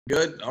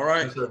Good. All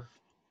right. Yes, sir.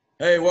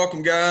 Hey,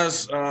 welcome,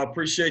 guys.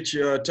 Appreciate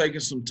you taking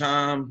some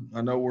time.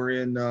 I know we're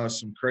in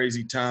some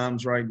crazy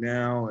times right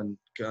now, and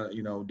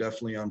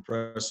definitely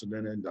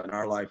unprecedented in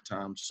our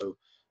lifetime. So,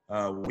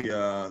 I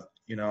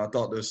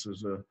thought this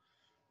was a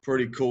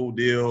pretty cool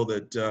deal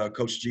that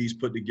Coach G's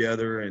put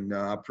together, and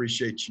I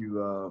appreciate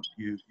you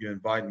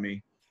inviting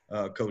me,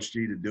 Coach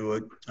G, to do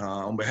it.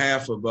 On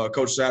behalf of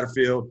Coach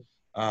Satterfield,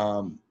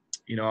 I'm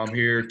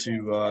here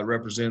to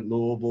represent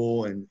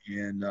Louisville and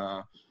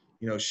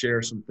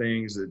share some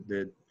things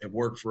that have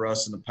worked for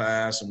us in the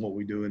past and what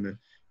we do in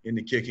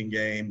the kicking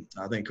game.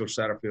 I think Coach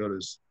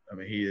Satterfield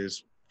he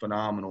is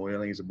phenomenal. I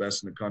think he's the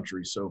best in the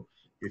country. So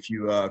if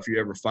you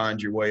ever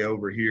find your way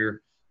over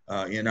here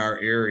in our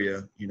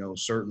area,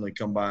 certainly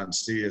come by and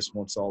see us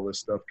once all this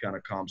stuff kind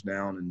of calms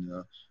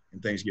down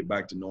and things get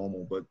back to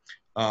normal. But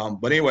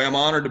anyway, I'm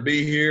honored to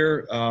be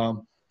here. I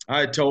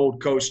had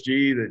told Coach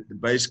G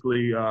that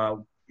basically,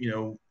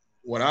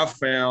 what I've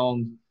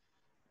found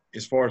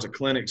as far as a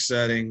clinic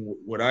setting,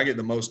 what I get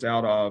the most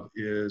out of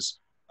is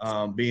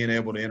being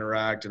able to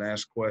interact and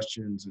ask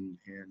questions and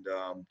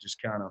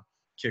just kind of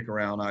kick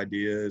around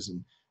ideas.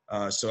 And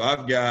so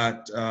I've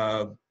got,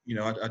 I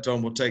told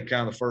them we'll take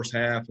kind of the first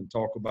half and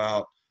talk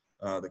about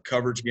the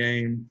coverage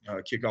game,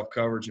 kickoff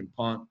coverage and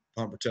punt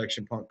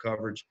protection, punt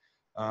coverage.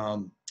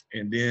 And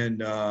then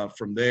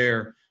from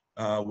there,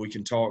 we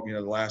can talk,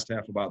 the last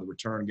half about the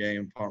return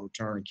game, punt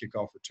return and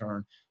kickoff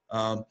return.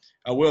 I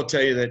will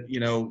tell you that,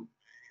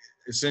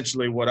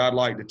 essentially what I'd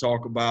like to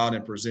talk about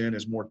and present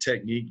is more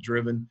technique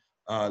driven,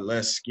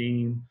 less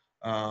scheme.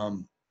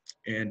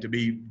 And to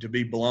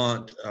be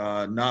blunt,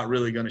 not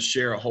really going to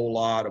share a whole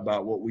lot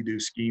about what we do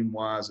scheme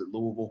wise at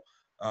Louisville,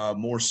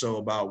 more so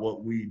about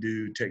what we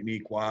do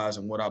technique wise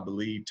and what I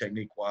believe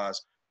technique wise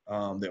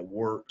that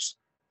works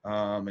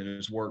and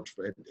has worked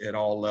at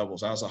all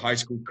levels. I was a high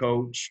school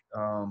coach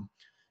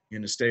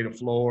in the state of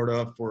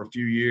Florida for a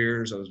few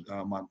years.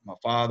 My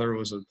father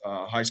was a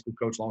high school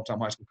coach,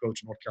 longtime high school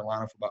coach in North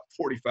Carolina for about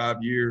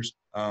 45 years.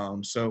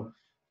 So,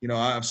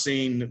 I've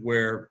seen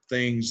where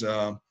things,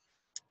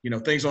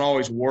 things don't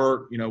always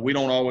work. We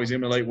don't always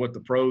emulate what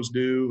the pros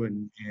do.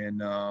 And in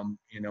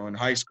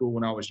high school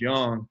when I was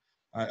young,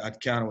 I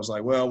kind of was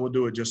like, well, we'll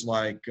do it just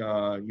like,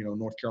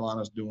 North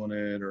Carolina's doing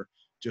it or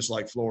just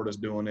like Florida's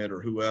doing it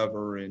or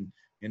whoever. And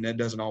that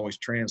doesn't always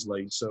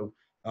translate. So,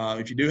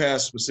 if you do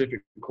have specific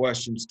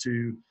questions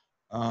to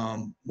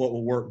what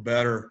will work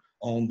better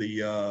on the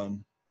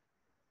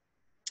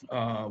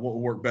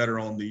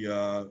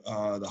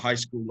high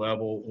school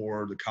level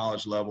or the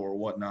college level or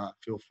whatnot,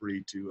 feel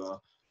free to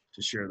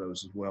share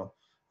those as well.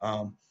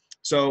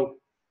 So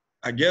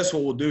I guess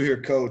what we'll do here,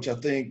 Coach, I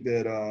think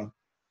that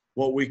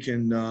what we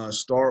can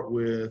start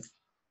with.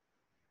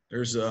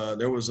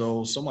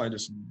 Somebody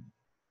just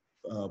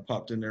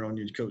popped in there on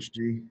you, Coach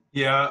G.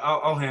 Yeah,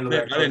 I'll handle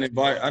that. I didn't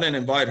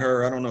invite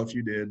her. I don't know if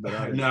you did, but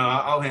I didn't. No,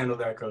 I'll handle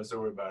that, Coach.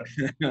 Don't worry about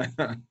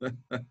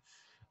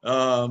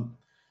it.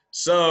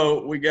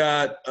 So we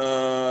got.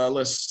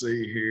 Let's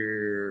see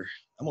here.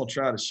 I'm gonna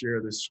try to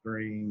share this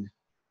screen.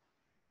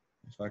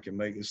 If I can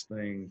make this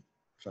thing.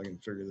 If I can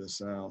figure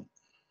this out.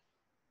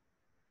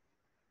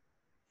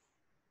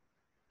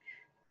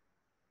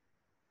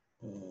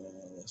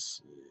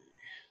 Let's see.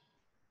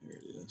 There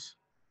it is.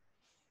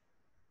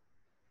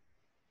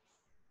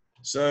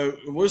 So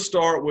we'll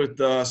start with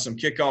some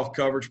kickoff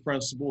coverage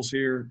principles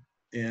here.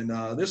 And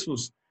I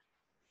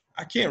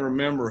can't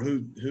remember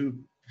who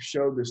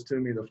showed this to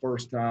me the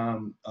first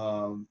time,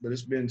 but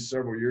it's been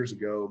several years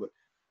ago. But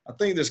I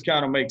think this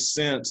kind of makes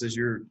sense as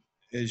you're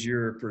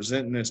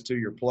presenting this to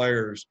your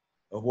players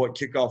of what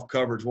kickoff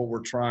coverage, what we're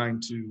trying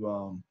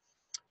to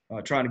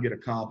get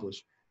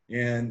accomplished.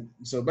 And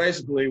so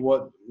basically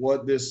what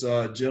this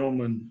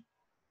gentleman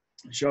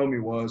showed me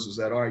was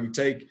that, all right, you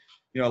take –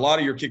 a lot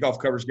of your kickoff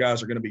coverage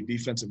guys are going to be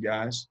defensive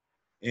guys.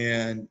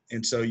 And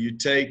so you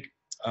take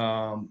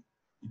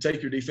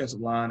your defensive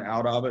line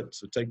out of it.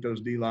 So take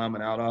those D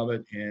linemen out of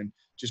it and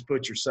just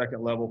put your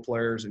second level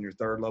players and your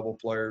third level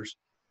players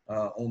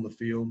on the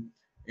field.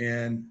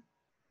 And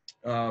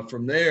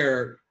from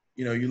there,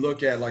 you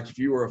look at like if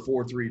you were a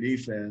 4-3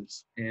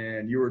 defense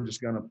and you were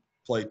just going to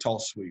play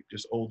toss sweep,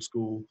 just old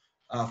school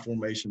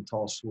formation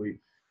toss sweep.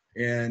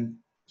 And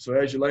so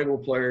as you label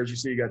players, you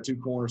see you got 2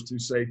 corners, 2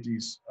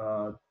 safeties,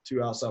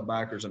 2 outside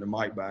backers, and a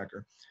Mike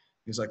backer.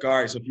 It's like, all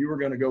right, so if you were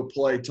going to go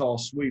play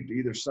toss sweep to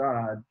either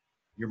side,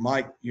 your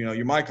Mike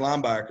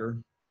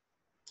linebacker.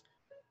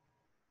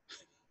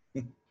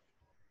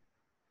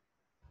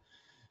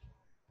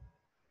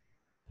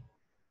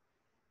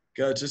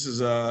 Coach, this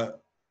is I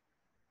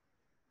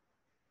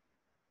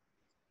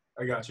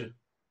got you.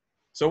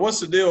 So what's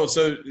the deal?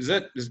 So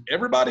does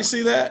everybody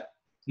see that?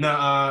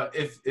 No,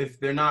 if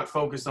they're not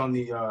focused on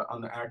the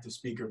active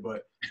speaker,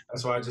 but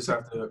that's why I just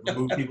have to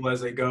remove people as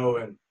they go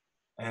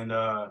and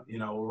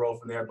we'll roll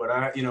from there. But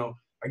I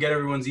get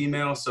everyone's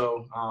email,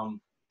 so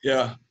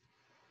yeah.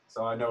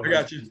 So I know I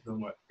got you.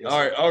 Doing what. Yes, all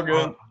right, all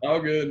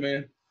good,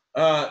 man.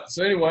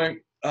 So anyway,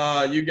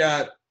 you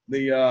got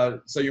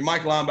So your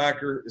Mike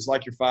linebacker is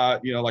like your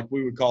five, like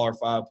we would call our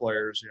five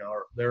players,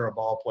 or they're our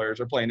ball players.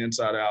 They're playing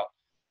inside out.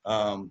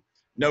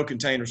 No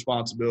contained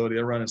responsibility.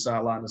 They're running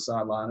sideline to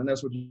sideline, and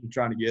that's what you're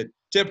trying to get.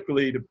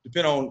 Typically,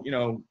 depend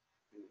on,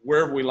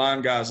 wherever we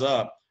line guys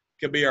up,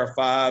 it could be our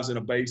fives in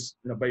a base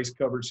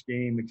coverage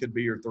scheme. It could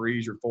be your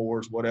threes, your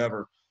fours,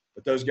 whatever.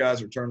 But those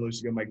guys are turned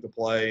loose to go make the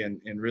play and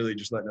really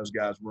just letting those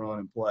guys run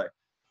and play.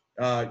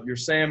 Your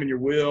Sam and your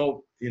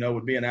Will,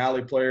 would be an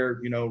alley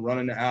player,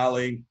 running the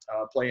alley,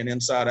 playing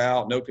inside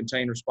out, no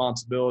contained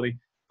responsibility.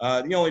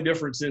 The only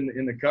difference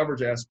in the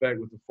coverage aspect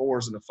with the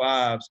fours and the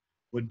fives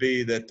would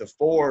be that the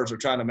fours are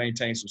trying to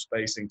maintain some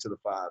spacing to the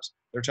fives.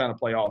 They're trying to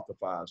play off the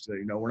fives. So,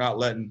 we're not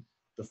letting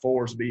the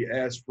fours be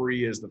as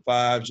free as the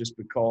fives just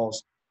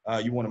because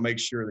you want to make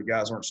sure the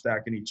guys aren't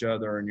stacking each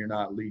other and you're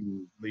not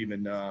leaving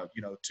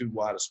too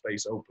wide a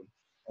space open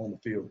on the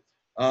field.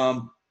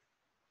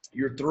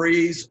 Your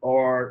threes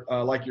are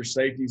like your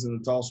safeties in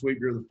the tall sweep.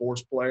 You're the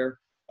force player.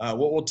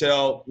 What we'll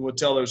tell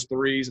those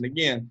threes, and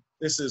again,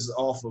 this is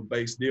off of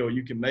base deal.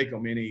 You can make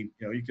them you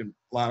can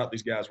line up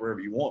these guys wherever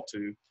you want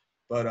to,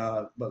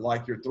 but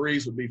like your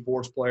threes would be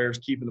force players,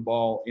 keeping the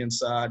ball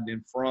inside and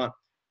in front.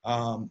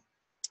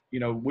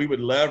 We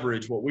would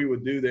leverage what we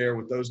would do there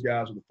with those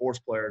guys with the force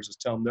players is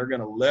tell them they're going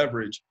to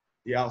leverage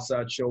the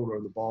outside shoulder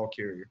of the ball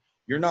carrier.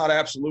 You're not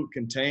absolute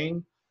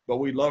contained, but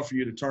we'd love for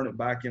you to turn it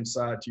back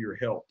inside to your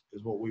help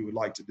is what we would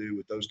like to do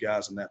with those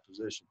guys in that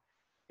position.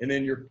 And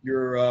then your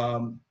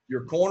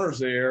corners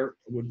there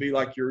would be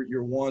like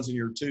your ones and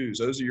your twos.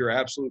 Those are your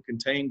absolute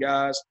contained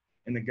guys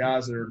and the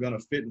guys that are going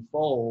to fit and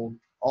fold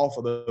off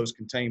of those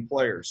contained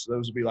players. So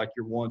those would be like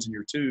your ones and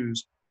your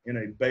twos in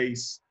a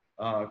base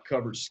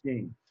coverage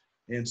scheme.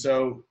 And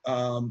so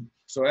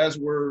as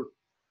we're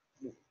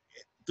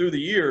through the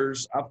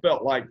years, I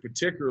felt like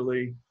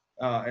particularly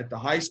at the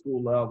high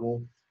school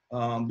level,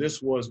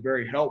 this was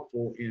very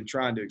helpful in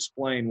trying to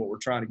explain what we're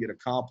trying to get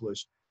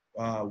accomplished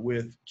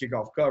with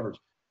kickoff coverage.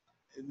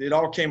 It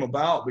all came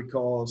about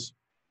because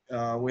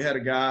we had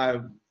a guy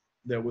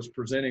that was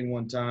presenting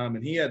one time,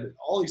 and he had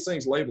all these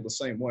things labeled the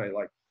same way,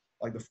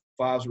 like the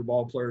fives were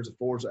ball players, the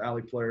fours were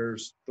alley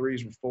players,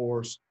 threes were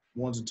force,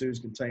 ones and twos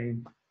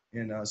contained,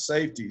 and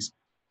safeties.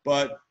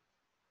 But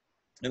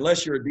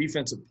unless you're a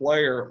defensive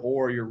player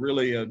or you're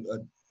really a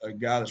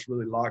guy that's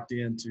really locked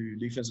into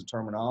defensive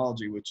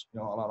terminology, which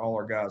not all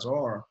our guys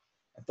are,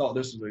 I thought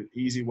this was an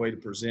easy way to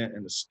present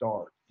and to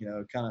start.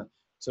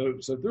 So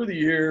through the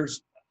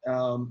years,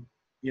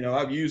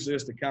 I've used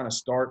this to kind of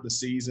start the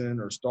season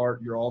or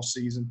start your off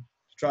season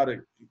to try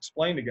to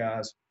explain to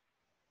guys,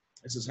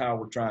 this is how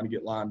we're trying to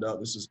get lined up.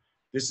 This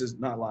is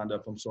not lined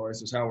up. I'm sorry.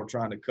 This is how we're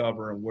trying to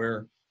cover and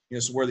where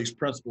these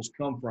principles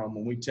come from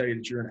when we tell you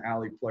that you're an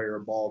alley player,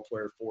 a ball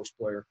player, force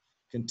player,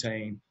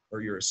 contain,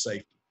 or you're a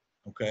safety.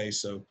 Okay,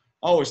 so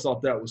I always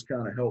thought that was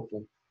kind of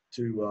helpful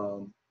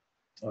to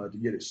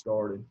get it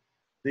started.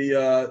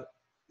 The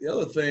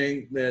other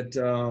thing that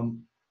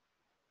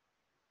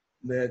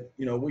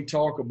we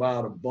talk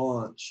about a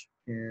bunch,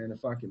 and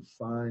if I can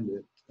find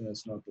it,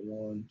 that's not the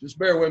one. Just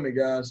bear with me,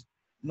 guys.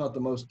 I'm not the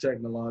most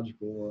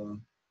technological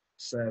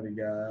savvy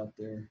guy out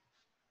there.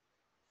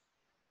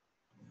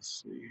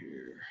 Let's see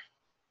here.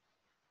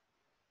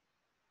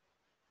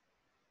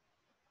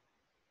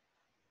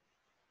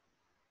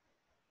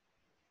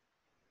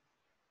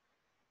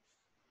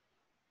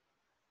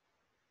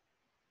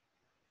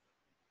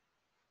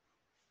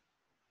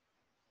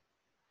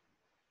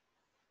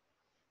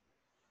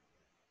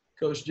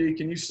 Coach G,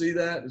 can you see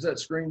that? Is that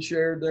screen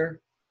shared there?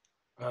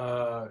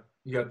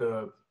 You got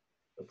the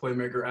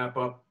Playmaker app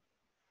up?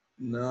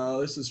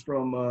 No, this is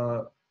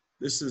from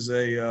this is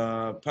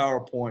a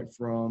PowerPoint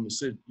from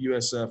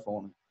USF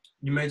on it.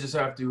 You may just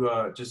have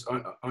to just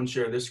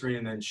unshare this screen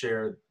and then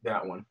share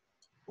that one,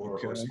 or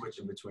switch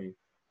in between.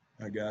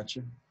 I got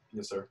you.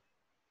 Yes, sir.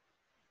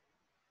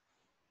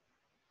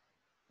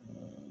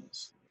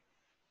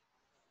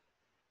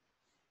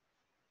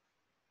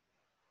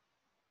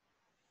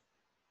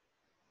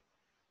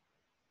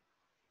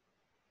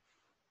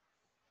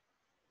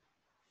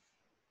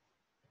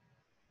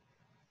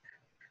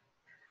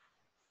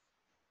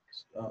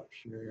 Stop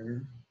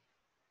share.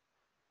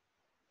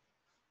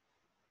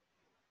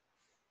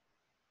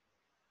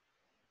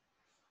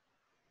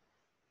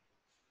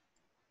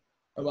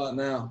 How about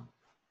now?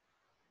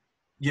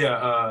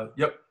 Yeah.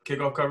 Yep.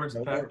 Kickoff coverage.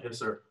 Yes,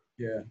 sir.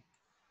 Yeah.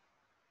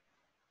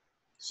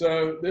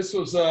 So this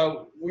was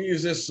we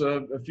used this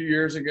a few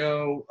years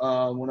ago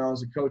when I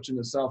was a coach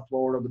in South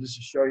Florida, but just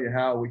to show you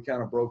how we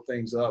kind of broke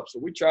things up. So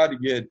we tried to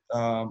get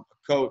a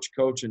coach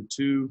in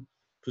two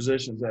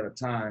positions at a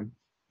time.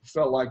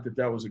 Felt like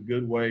that was a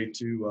good way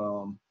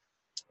to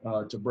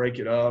break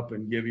it up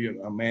and give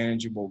you a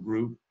manageable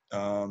group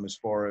as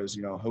far as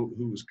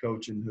who was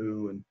coaching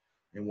who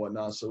and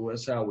whatnot. So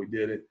that's how we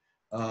did it.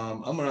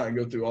 I'm not gonna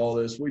go through all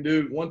this. We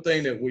do one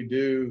thing that we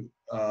do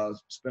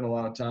spend a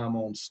lot of time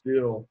on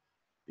still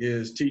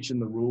is teaching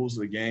the rules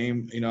of the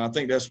game. I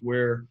think that's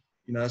where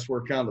kind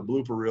of the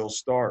blooper reels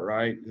start,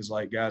 right? Is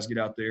like guys get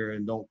out there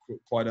and don't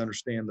quite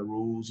understand the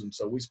rules, and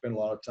so we spend a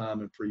lot of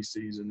time in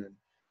preseason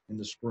in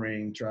the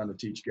spring, trying to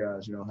teach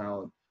guys,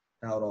 how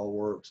it all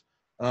works.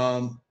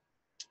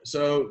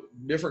 So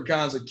different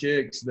kinds of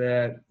kicks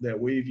that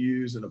we've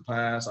used in the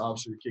past.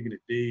 Obviously, kicking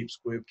it deep,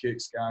 squib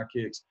kicks, sky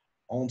kicks,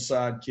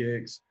 onside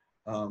kicks,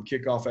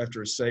 kickoff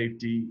after a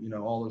safety.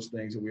 All those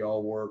things that we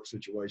all work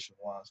situation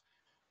wise.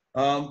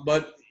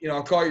 But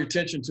I'll call your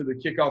attention to the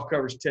kickoff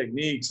coverage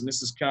techniques, and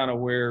this is kind of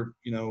where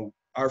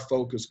our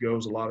focus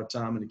goes a lot of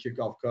time in the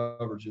kickoff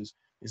coverages.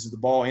 Is the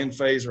ball in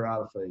phase or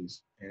out of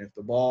phase? And if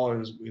the ball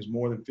is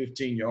more than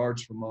 15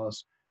 yards from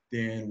us,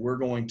 then we're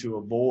going to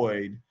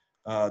avoid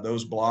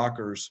those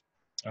blockers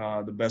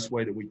the best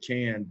way that we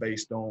can,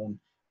 based on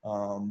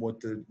what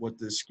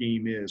the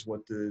scheme is,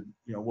 what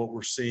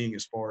we're seeing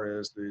as far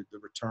as the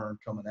return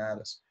coming at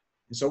us.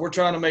 And so we're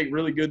trying to make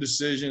really good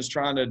decisions,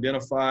 trying to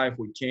identify if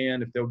we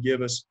can, if they'll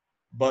give us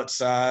butt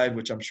side,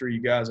 which I'm sure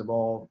you guys have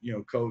all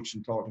coached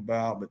and talked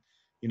about, but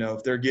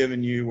if they're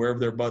giving you wherever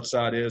their butt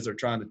side is, they're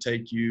trying to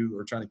take you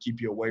or trying to keep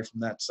you away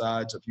from that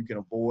side. So if you can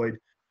avoid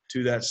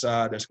to that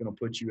side, that's going to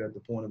put you at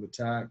the point of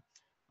attack.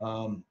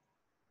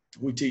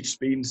 We teach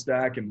speed and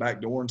stack and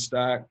backdoor and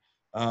stack.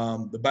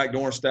 The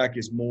backdoor and stack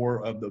is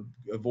more of the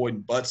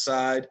avoiding butt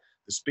side.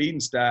 The speed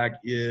and stack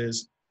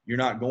is you're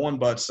not going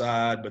butt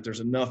side, but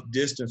there's enough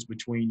distance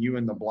between you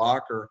and the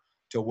blocker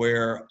to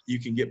where you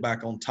can get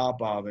back on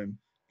top of him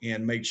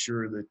and make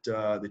sure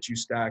that you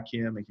stack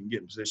him and can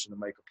get in position to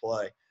make a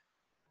play.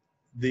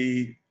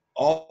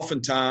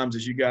 Oftentimes,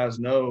 as you guys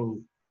know,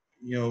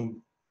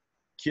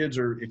 kids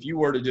if you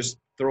were to just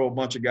throw a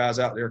bunch of guys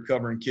out there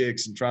covering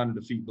kicks and trying to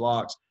defeat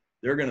blocks,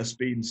 they're going to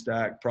speed and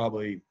stack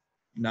probably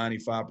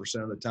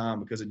 95% of the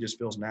time because it just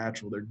feels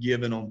natural. They're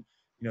giving them,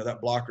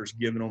 that blocker's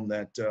giving them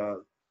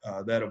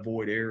that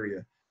avoid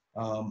area.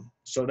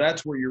 So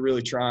that's where you're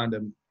really trying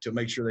to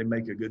make sure they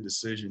make a good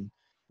decision.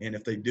 And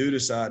if they do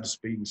decide to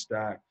speed and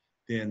stack,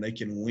 then they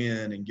can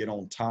win and get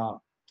on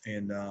top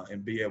and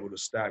be able to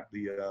stack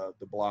the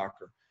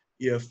blocker.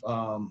 If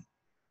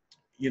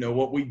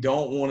what we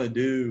don't want to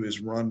do is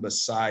run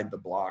beside the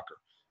blocker.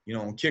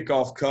 On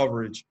kickoff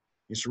coverage,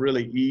 it's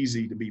really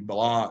easy to be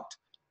blocked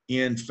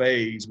in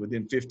phase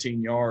within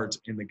 15 yards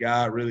and the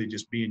guy really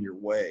just be in your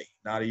way.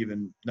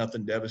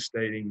 Nothing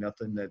devastating,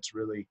 nothing that's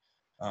really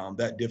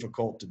that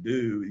difficult to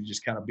do. You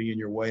just kind of be in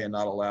your way and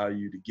not allow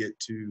you to get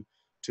to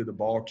the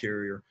ball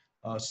carrier.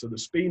 So the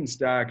speed and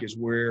stack is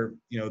where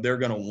they're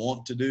going to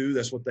want to do.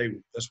 That's what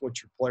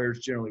your players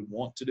generally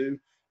want to do,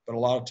 but a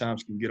lot of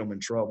times can get them in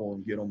trouble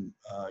and get them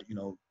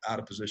out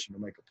of position to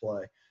make a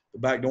play. The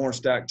backdoor and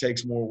stack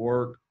takes more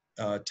work,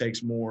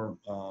 takes more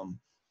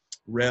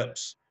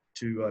reps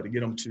to get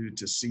them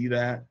to see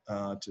that,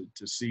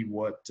 to see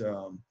what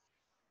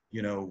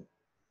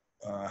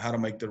how to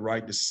make the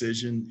right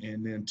decision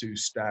and then to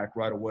stack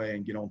right away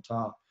and get on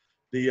top.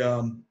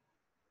 The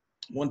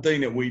one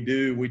thing that we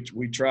do,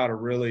 we try to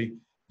really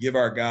give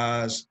our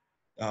guys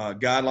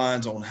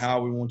guidelines on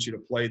how we want you to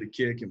play the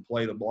kick and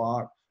play the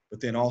block,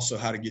 but then also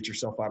how to get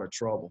yourself out of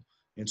trouble.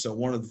 And so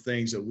one of the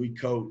things that we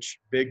coach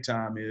big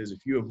time is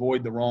if you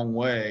avoid the wrong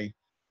way,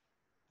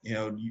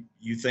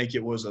 you think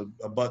it was a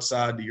butt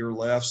side to your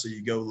left, so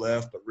you go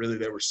left, but really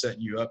they were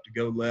setting you up to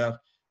go left.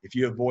 If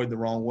you avoid the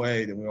wrong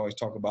way, then we always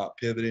talk about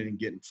pivoting and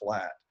getting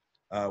flat.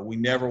 We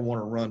never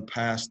want to run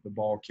past the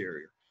ball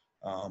carrier.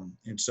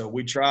 And so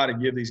we try to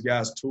give these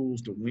guys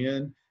tools to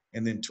win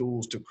and then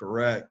tools to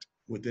correct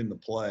within the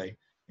play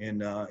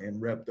and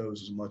rep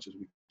those as much as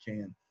we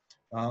can.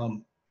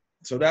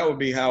 So that would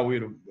be how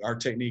our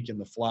technique in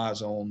the fly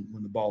zone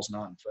when the ball's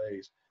not in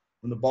phase.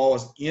 When the ball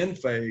is in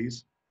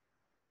phase,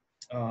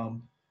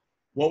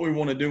 what we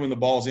want to do when the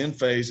ball's in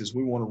phase is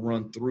we want to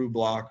run through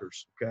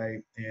blockers,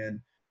 okay? And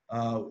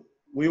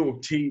we will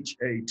teach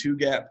a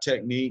two-gap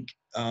technique.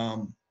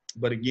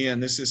 But again,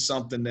 this is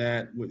something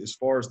that, as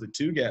far as the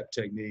two-gap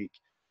technique,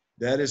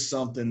 that is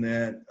something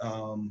that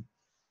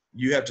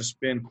you have to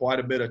spend quite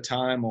a bit of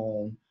time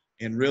on.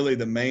 And really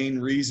the main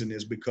reason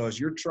is because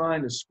you're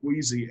trying to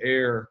squeeze the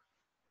air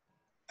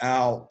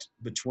out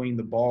between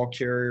the ball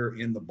carrier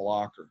and the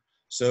blocker.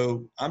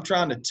 So I'm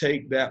trying to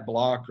take that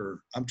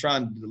blocker, I'm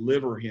trying to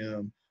deliver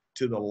him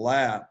to the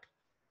lap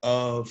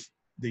of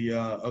the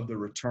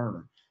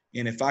returner.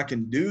 And if I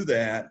can do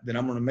that, then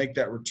I'm going to make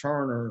that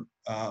returner,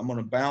 I'm going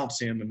to bounce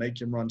him and make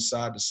him run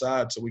side to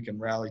side so we can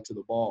rally to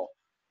the ball.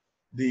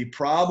 The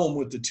problem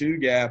with the two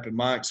gap, in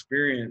my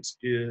experience,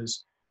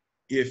 is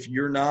if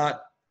you're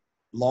not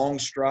long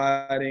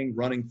striding,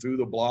 running through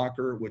the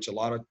blocker, which a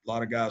lot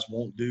of guys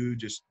won't do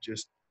just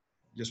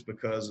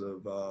because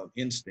of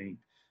instinct,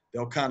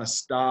 they'll kind of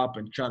stop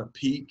and try to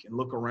peek and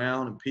look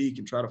around and peek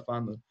and try to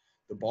find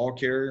the ball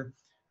carrier.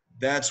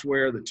 That's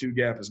where the two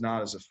gap is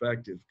not as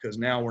effective because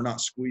now we're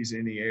not squeezing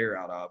any air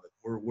out of it.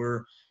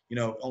 We're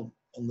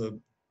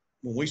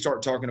when we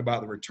start talking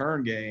about the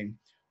return game,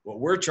 what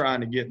we're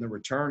trying to get in the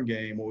return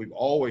game, what we've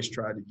always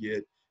tried to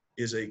get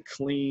is a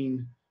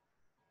clean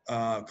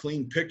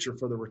picture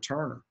for the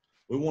returner.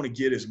 We want to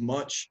get as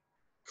much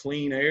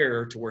clean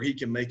air to where he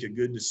can make a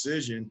good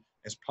decision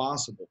as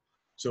possible.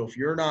 So if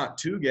you're not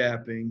two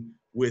gapping,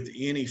 with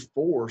any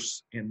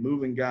force and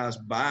moving guys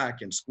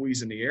back and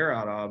squeezing the air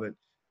out of it,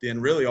 then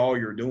really all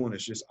you're doing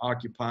is just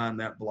occupying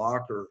that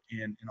blocker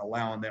and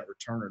allowing that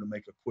returner to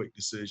make a quick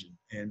decision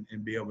and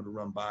be able to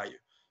run by you.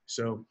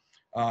 So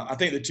I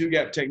think the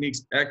two-gap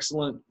technique's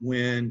excellent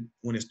when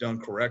it's done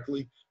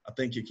correctly. I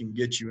think it can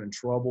get you in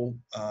trouble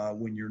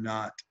when you're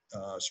not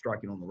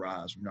striking on the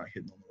rise, you're not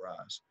hitting on the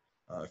rise,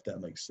 if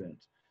that makes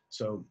sense.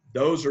 So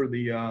those are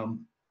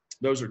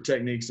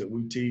techniques that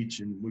we teach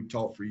and we've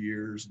taught for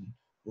years, and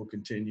we'll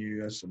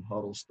continue. As some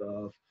huddle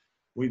stuff.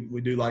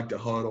 We do like to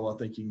huddle. I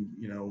think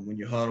when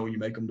you huddle, you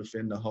make them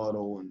defend the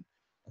huddle, and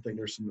I think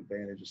there's some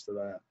advantages to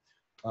that.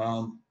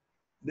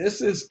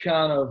 This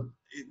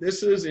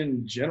is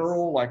in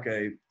general like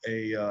a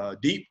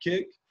deep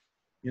kick.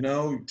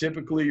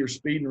 Typically your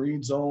speed and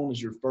read zone is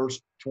your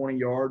first 20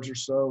 yards or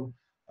so,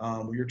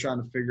 where you're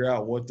trying to figure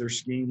out what their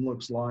scheme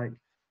looks like.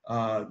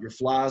 Your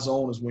fly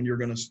zone is when you're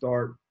going to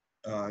start,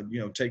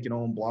 taking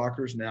on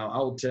blockers. Now, I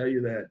will tell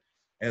you that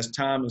as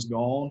time has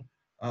gone,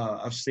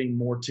 I've seen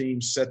more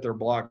teams set their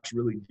blocks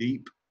really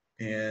deep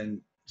and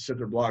set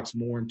their blocks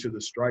more into the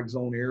strike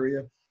zone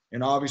area.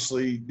 And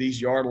obviously these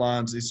yard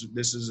lines,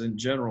 this is in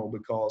general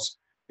because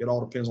it all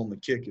depends on the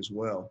kick as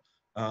well.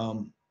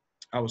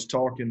 I was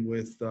talking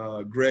with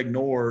Greg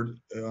Nord,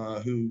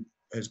 who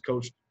has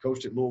coached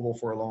at Louisville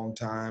for a long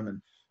time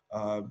and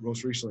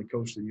most recently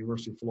coached at the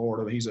University of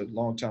Florida. He's a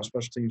longtime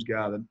special teams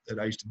guy that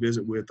I used to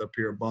visit with up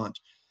here a bunch.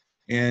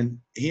 And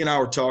he and I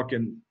were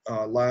talking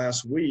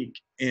last week,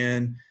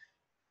 and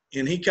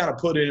he kind of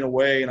put it in a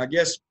way, and I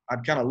guess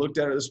I'd kind of looked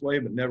at it this way,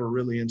 but never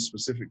really in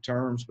specific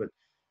terms. But,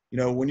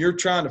 when you're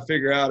trying to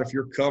figure out if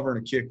you're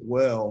covering a kick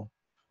well,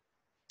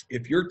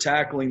 if you're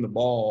tackling the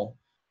ball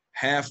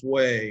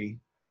halfway,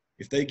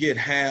 if they get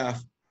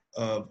half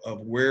of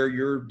where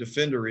your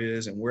defender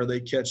is and where they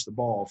catch the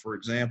ball, for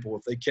example,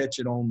 if they catch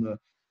it on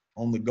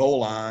the goal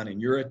line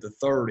and you're at the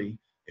 30,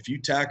 if you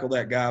tackle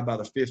that guy by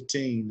the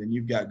 15, then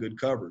you've got good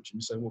coverage. And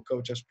you say, well,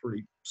 Coach, that's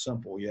pretty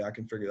simple. Yeah, I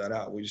can figure that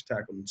out. We just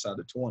tackled inside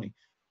the 20.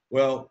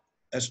 Well,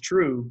 that's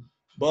true,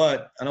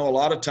 but I know a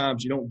lot of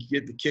times you don't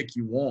get the kick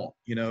you want.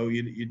 And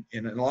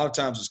a lot of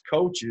times as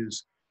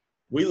coaches,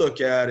 we look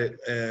at it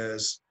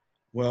as,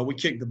 well, we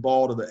kick the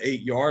ball to the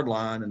 8-yard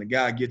line and the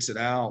guy gets it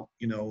out.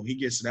 He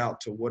gets it out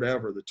to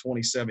whatever, the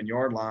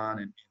 27-yard line,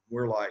 and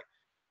we're like,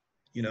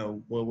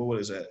 well, what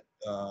is that?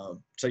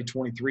 Say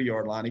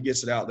 23-yard line. He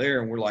gets it out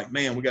there, and we're like,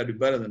 man, we got to do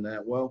better than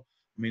that. Well,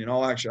 I mean, in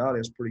all actuality,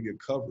 it's pretty good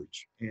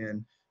coverage,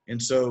 and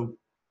so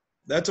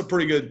that's a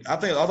pretty good. I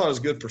thought it was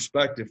a good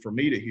perspective for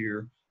me to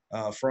hear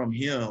from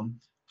him.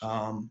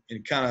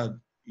 It kind of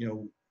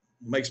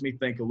makes me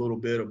think a little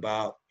bit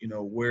about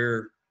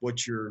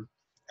what you're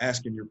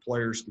asking your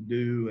players to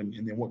do, and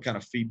then what kind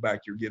of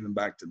feedback you're giving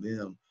back to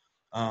them.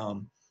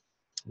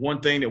 One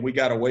thing that we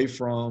got away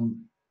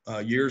from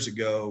years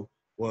ago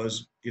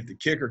was if the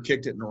kicker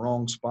kicked it in the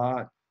wrong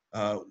spot,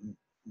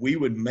 we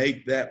would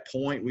make that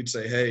point. We'd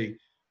say, hey,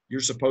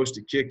 you're supposed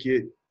to kick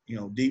it,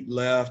 deep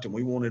left, and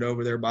we want it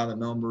over there by the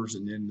numbers.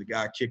 And then the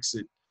guy kicks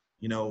it,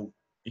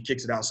 he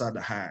kicks it outside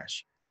the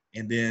hash.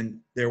 And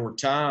then there were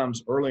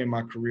times early in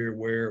my career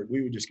where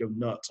we would just go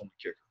nuts on the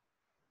kicker.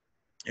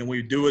 And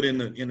we do it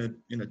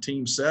in a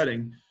team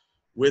setting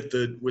with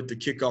the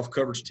kickoff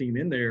coverage team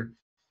in there.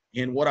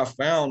 And what I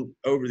found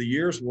over the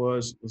years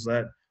was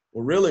that,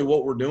 well, really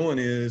what we're doing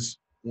is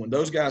when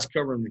those guys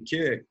covering the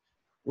kick,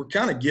 we're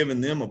kind of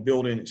giving them a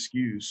built-in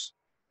excuse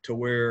to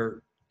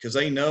where, because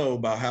they know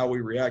about how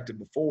we reacted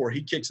before,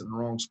 he kicks it in the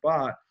wrong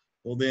spot.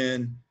 Well,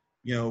 then,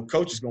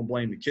 coach is going to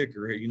blame the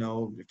kicker.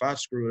 If I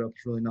screw it up,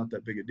 it's really not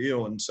that big a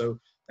deal. And so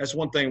that's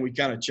one thing we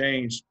kind of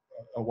changed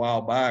a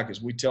while back is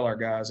we tell our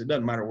guys, it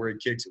doesn't matter where he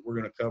kicks it, we're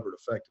going to cover it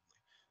effectively.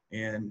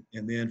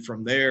 And then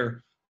from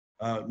there,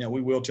 now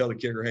we will tell the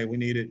kicker, hey, we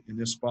need it in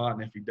this spot.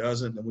 And if he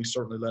doesn't, then we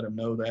certainly let him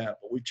know that.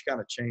 But we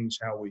kind of changed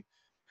how we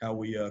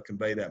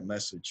convey that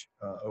message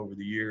over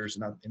the years.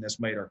 And that's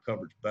made our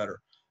coverage better.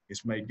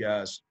 It's made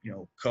guys,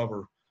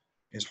 cover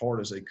as hard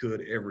as they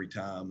could every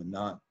time and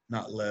not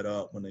let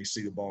up when they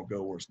see the ball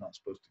go where it's not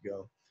supposed to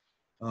go.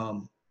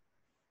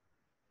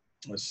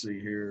 Let's see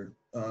here.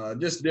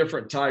 Just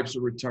different types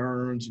of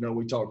returns.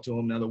 We talked to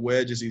them. Now the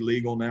wedge is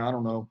illegal now. I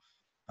don't know.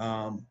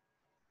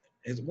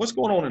 What's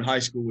going on in high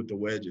school with the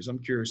wedges? I'm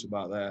curious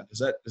about that.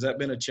 Has that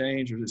been a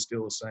change, or is it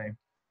still the same?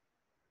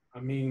 I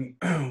mean,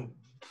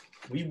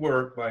 we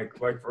work like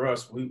for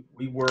us,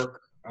 we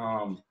work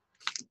kind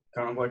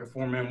of like a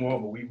 4-man wall,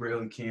 but we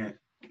really can't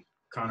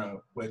kind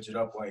of wedge it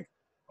up like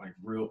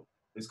real.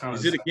 It's kind of.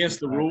 Is it against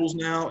the rules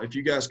now if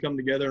you guys come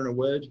together in a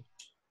wedge?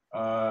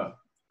 I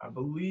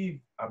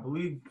believe.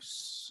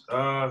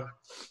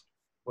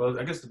 Well,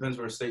 I guess it depends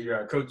where state you're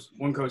at.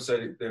 One coach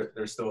said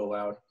they're still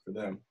allowed for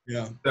them.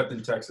 Yeah. Except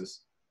in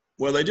Texas.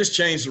 Well, they just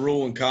changed the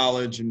rule in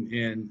college,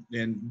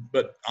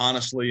 but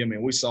honestly, I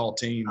mean, we saw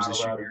teams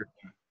this year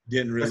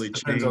didn't really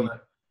change.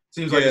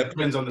 Seems like it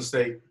depends on the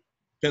state.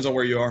 Depends on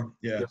where you are.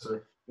 Yeah. Yes,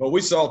 sir. Well,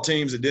 we saw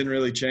teams that didn't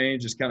really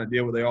change, just kind of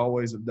did what they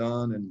always have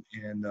done,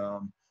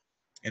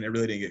 and it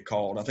really didn't get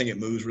called. I think it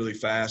moves really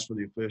fast for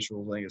the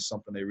officials. I think it's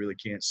something they really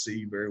can't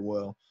see very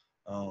well.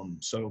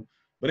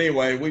 But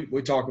anyway,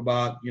 we talk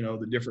about,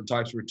 the different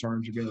types of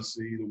returns you're going to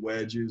see, the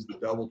wedges, the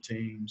double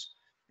teams,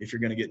 if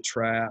you're going to get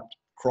trapped,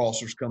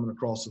 crossers coming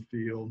across the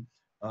field,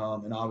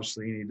 and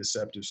obviously any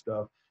deceptive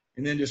stuff.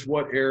 And then just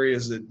what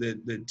areas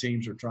that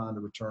teams are trying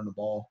to return the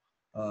ball.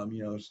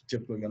 It's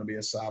typically going to be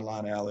a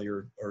sideline alley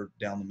or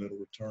down the middle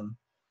return.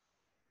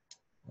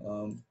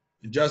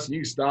 Justin, you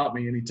can stop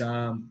me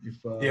anytime.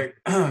 Yeah,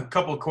 a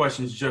couple of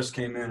questions just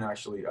came in,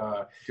 actually.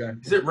 Okay.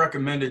 Is it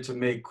recommended to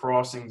make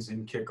crossings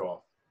in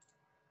kickoff?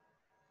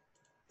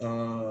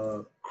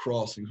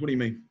 Crossings. What do you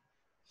mean?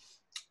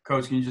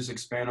 Coach, can you just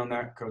expand on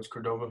that? Coach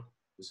Cordova,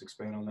 just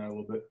expand on that a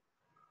little bit.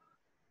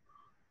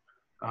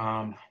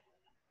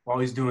 While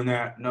he's doing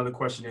that, another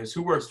question is,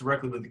 who works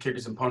directly with the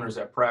kickers and punters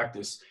at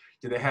practice?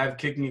 Do they have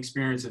kicking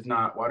experience? If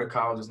not, why do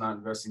colleges not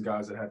invest in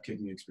guys that have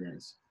kicking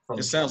experience?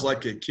 It sounds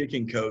like a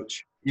kicking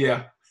coach.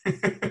 Yeah.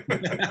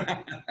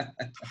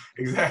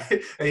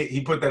 Exactly. Hey,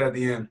 he put that at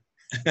the end.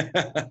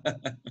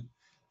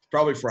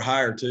 Probably for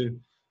hire too.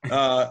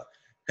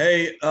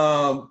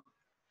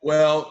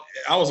 Well,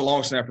 I was a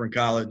long snapper in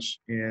college,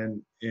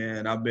 and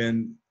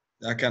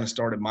I kind of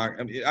started I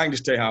can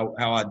just tell you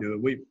how I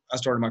do it. I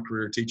started my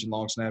career teaching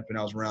long snapping.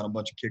 I was around a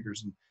bunch of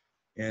kickers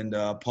and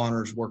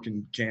punters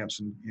working camps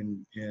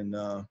in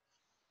the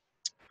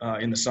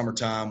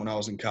summertime when I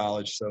was in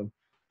college. So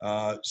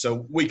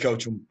we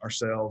coach them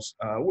ourselves.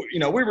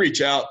 We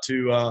reach out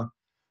to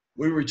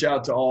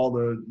all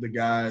the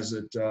guys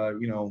that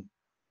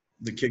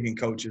the kicking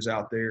coaches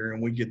out there,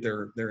 and we get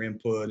their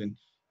input. And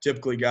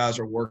typically, guys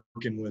are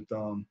working with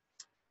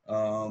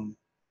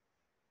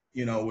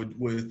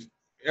with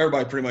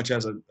everybody. Pretty much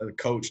has a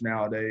coach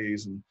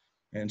nowadays,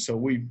 and so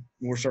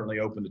we're certainly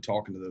open to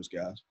talking to those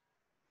guys.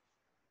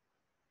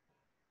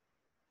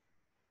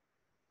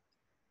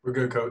 We're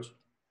good, Coach.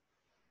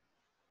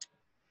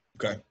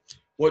 Okay.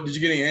 What did you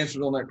get any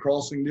answers on that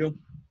crossing deal?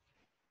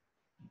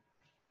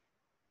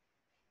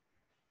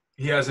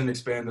 He hasn't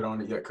expanded on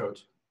it yet,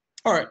 Coach.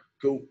 All right,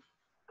 cool.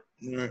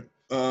 All right.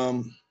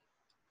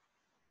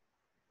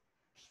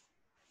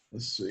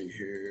 Let's see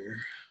here.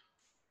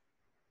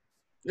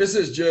 This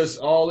is just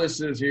all this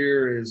is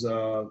here is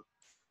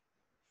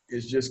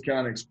just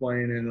kind of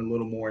explaining a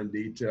little more in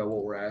detail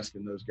what we're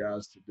asking those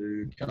guys to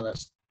do. Kind of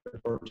that's the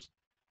first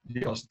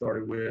deal I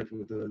started with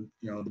the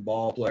the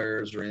ball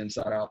players or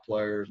inside out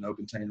players, no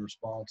contain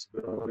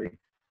responsibility.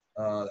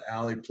 The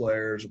alley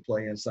players are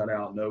playing inside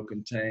out, no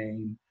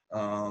contain.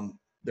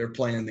 They're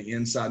playing the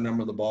inside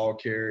number of the ball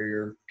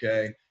carrier,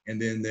 okay,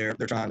 and then they're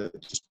trying to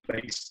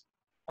space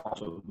off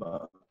of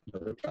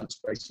they're trying to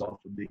space off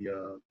of the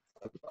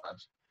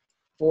guys.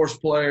 Force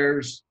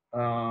players,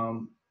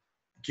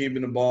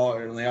 keeping the ball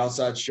on the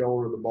outside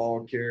shoulder of the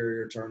ball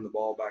carrier, turn the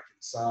ball back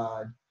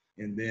inside,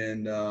 and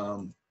then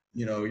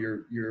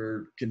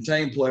your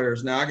contained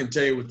players. Now I can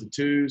tell you with the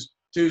twos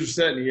are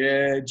setting the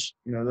edge.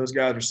 Those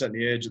guys are setting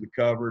the edge of the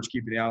coverage,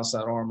 keeping the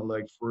outside arm and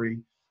leg free.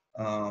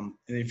 And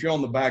if you're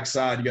on the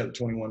backside, you got the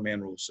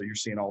 21-man rule, so you're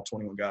seeing all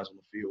 21 guys on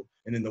the field.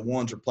 And then the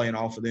ones are playing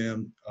off of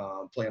them,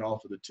 playing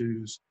off of the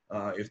twos.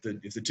 If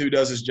the two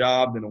does his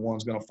job, then the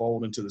one's going to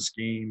fold into the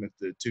scheme. If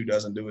the two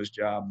doesn't do his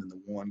job, then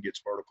the one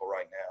gets vertical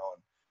right now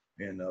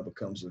and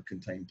becomes a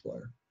contained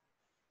player.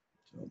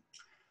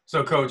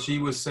 So, Coach, he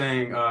was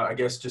saying, I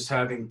guess, just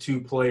having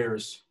two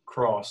players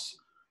cross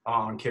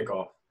on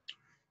kickoff.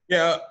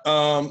 Yeah,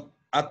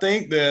 I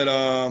think that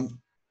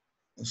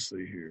let's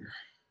see here.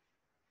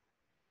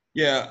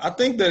 Yeah, I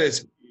think that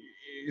it's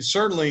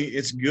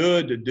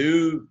good to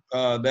do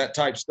that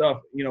type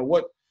stuff.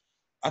 What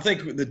I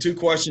think the two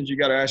questions you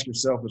got to ask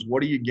yourself is,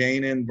 what are you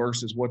gaining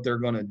versus what they're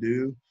going to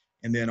do,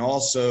 and then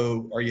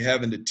also, are you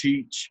having to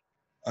teach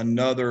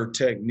another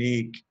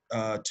technique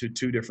to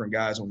two different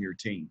guys on your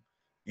team?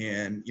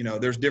 And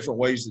there's different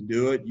ways to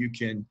do it. You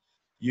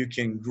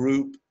can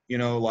group,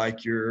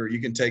 like you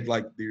can take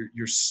like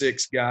your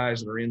six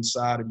guys that are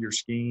inside of your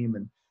scheme,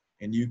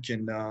 and you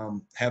can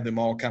have them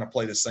all kind of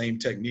play the same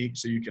technique,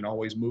 so you can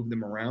always move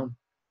them around.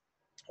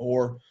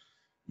 Or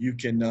you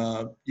can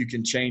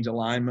change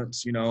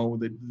alignments.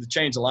 The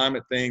change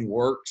alignment thing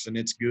works and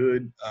it's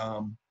good,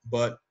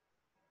 but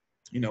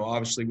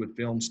obviously with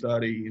film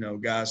study,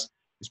 guys,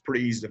 it's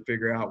pretty easy to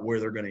figure out where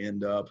they're going to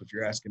end up. If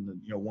you're asking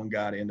one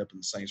guy to end up in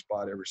the same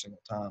spot every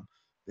single time,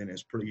 then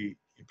it's pretty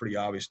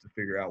obvious to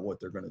figure out what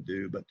they're going to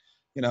do. But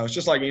it's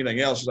just like anything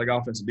else. It's like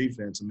offense and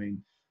defense. I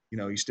mean,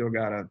 you still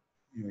gotta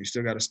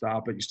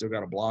stop it. You still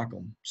gotta block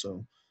them.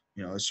 So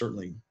it's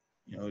certainly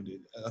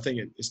I think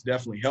it's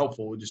definitely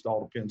helpful. It just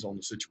all depends on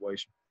the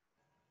situation.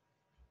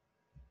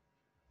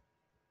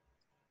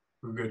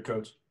 We're good,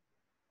 Coach.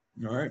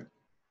 All right.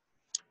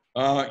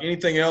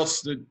 Anything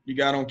else that you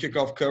got on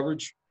kickoff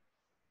coverage?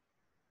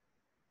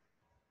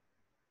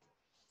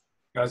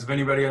 Guys, if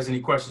anybody has any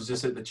questions,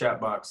 just hit the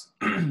chat box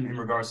in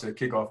regards to the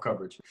kickoff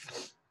coverage.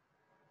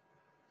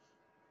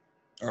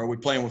 Are we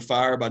playing with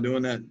fire by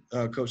doing that,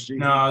 Coach G?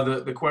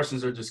 No, the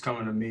questions are just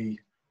coming to me.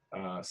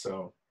 I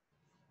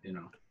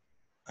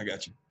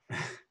got you.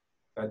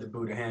 had to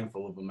boot a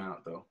handful of them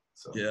out though.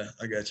 So yeah,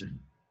 I got you.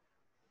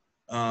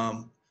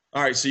 All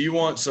right, so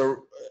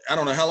I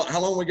don't know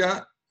how long we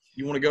got.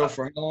 You want to go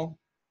for how long?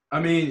 I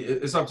mean,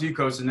 it's up to you,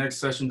 Coach. The next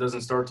session doesn't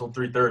start till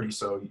 3:30,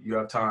 so you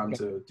have time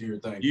to do your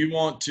thing. Do you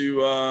want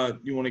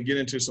to get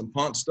into some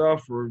punt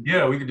stuff, or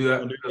yeah, we can do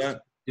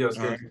that. Yeah, let's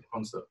All get right. into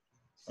fun stuff.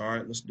 All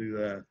right, let's do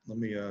that. Let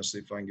me see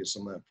if I can get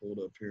some of that pulled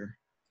up here.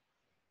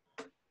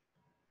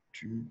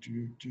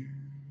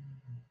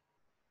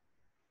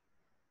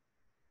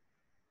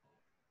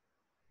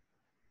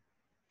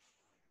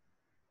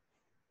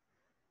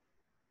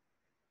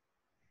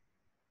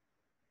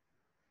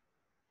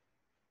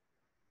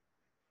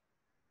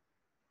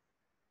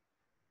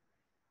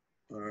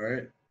 All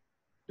right.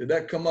 Did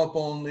that come up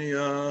on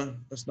the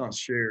that's not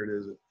shared,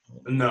 is it?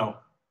 No.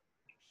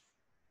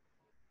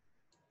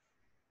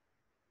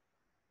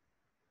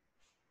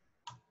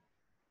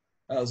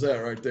 How's that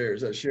right there?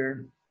 Is that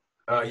shared?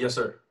 Yes,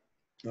 sir.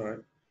 All right.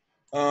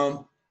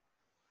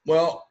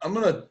 Well,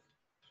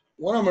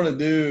 what I'm gonna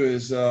do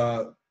is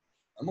I'm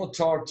gonna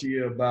talk to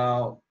you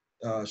about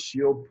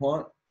shield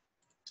punt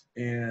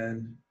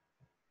and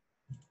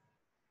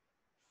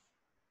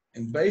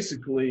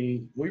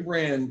basically we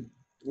ran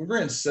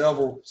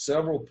several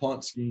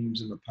punt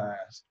schemes in the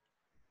past.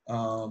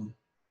 I'm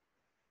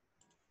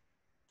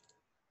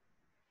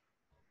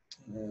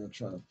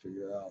trying to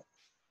figure out.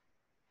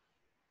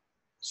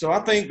 So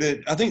I think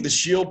the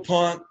shield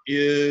punt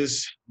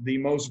is the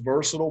most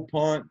versatile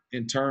punt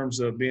in terms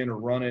of being able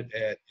to run it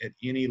at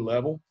any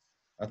level.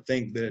 I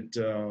think that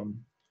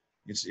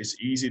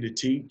it's easy to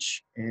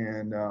teach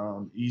and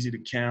easy to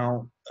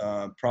count.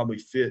 Probably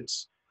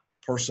fits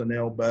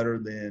personnel better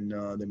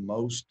than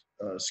most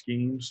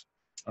schemes.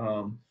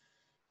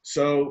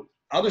 So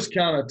I'll just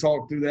kind of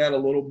talk through that a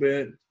little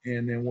bit,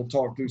 and then we'll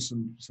talk through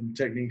some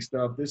technique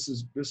stuff.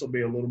 This will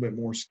be a little bit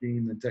more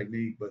scheme than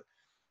technique, but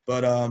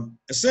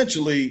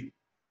essentially,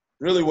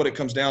 really what it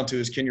comes down to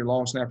is, can your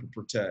long snapper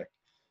protect?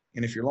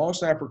 And if your long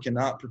snapper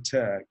cannot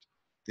protect,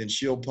 then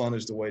shield punt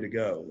is the way to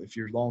go. If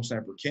your long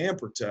snapper can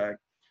protect,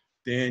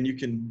 then you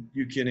can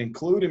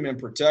include him in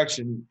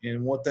protection,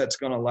 and what that's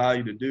going to allow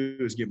you to do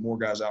is get more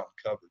guys out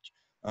in coverage.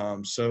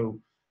 So,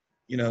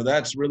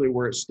 that's really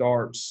where it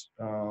starts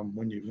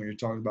when you're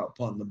talking about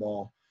punting the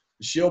ball.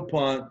 The shield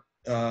punt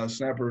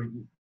snapper,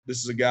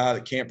 this is a guy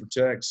that can't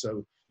protect,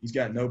 so he's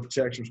got no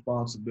protection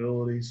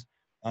responsibilities.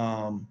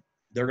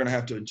 They're going to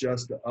have to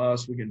adjust to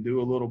us. We can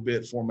do a little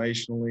bit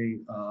formationally,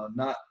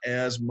 not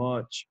as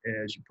much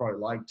as you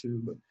probably like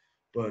to,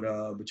 but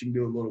you can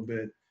do a little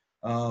bit.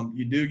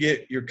 You do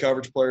get your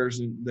coverage players,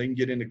 and they can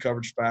get into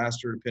coverage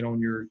faster, depending on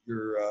your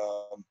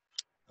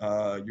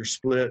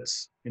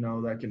splits.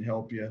 That can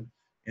help you.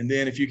 And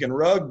then if you can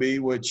rugby,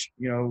 which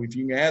if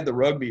you can add the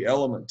rugby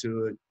element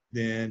to it,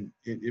 then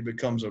it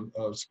becomes a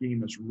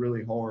scheme that's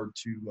really hard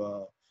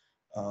to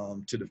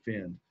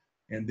defend.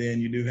 And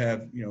then you do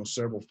have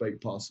several fake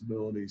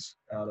possibilities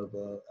out of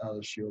the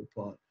shield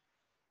punt.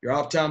 Your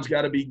off time's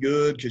got to be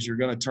good because you're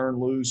going to turn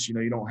loose.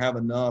 You don't have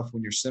enough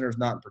when your center's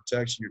not in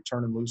protection. You're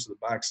turning loose to the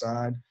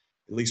backside,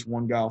 at least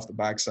one guy off the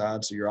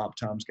backside. So your op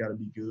time's got to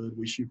be good.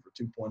 We shoot for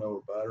 2.0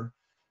 or better.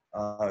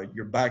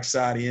 Your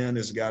backside end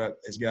has got a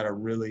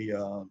really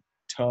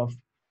tough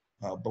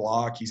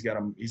block. He's got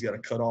to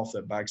cut off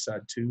that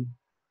backside two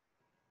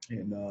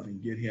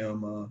and get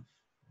him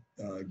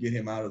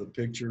out of the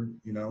picture.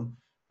 Your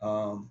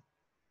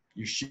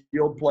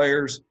shield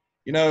players.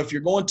 If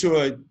you're going to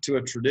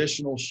a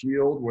traditional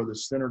shield where the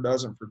center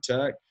doesn't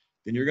protect,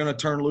 then you're going to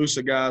turn loose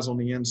of guys on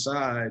the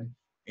inside,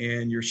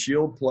 and your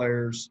shield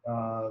players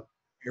are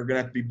going to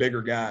have to be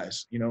bigger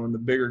guys. And the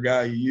bigger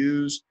guy you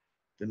use,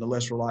 then the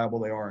less reliable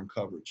they are in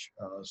coverage.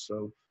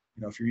 So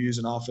if you're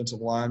using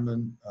offensive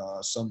linemen,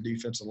 some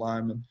defensive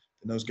linemen,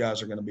 then those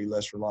guys are going to be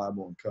less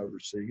reliable in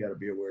coverage. So you got to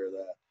be aware of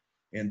that.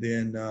 And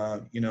then,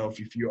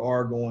 if you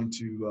are going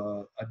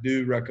to, I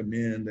do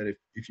recommend that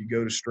if you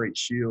go to straight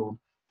shield,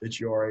 that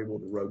you are able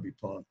to rugby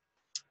punt.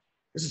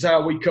 This is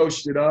how we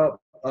coached it up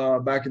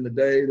back in the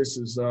day. This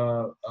is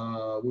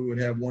we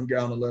would have one guy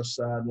on the left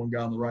side, one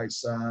guy on the right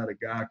side, a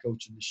guy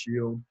coaching the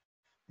shield,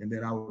 and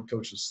then I would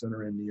coach the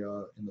center in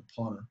the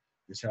punter.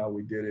 Is how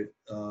we did it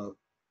a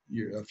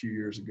few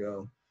years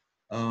ago.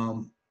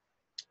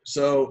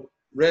 So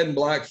red and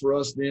black for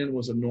us then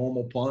was a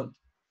normal punt.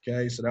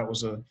 Okay, so that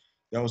was a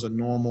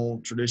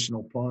normal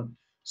traditional punt.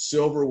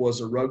 Silver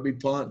was a rugby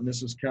punt, and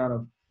this was kind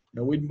of,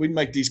 we'd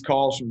make these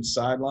calls from the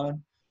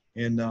sideline,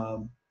 and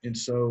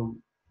so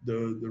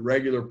the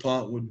regular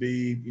punt would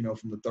be,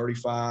 from the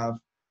 35,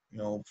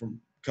 from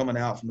coming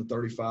out from the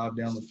 35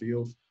 down the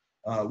field.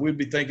 We'd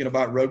be thinking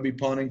about rugby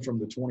punting from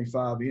the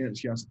 25 in,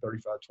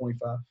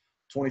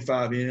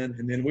 25 in,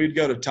 and then we'd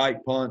go to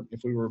tight punt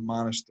if we were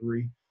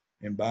 -3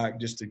 and back,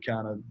 just to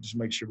kind of just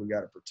make sure we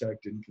got it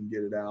protected and can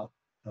get it out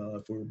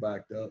if we were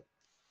backed up.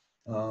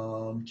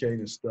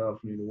 Cadence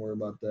stuff, we need to worry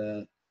about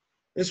that.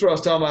 This is what I was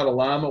talking about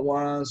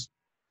alignment-wise.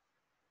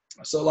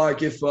 So,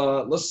 like if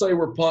let's say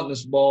we're punting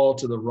this ball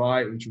to the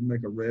right, which would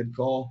make a red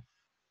call,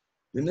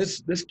 then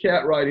this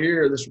cat right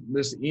here, this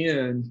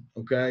end,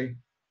 okay,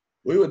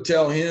 we would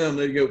tell him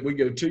we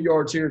go 2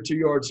 yards here, 2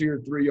 yards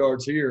here, 3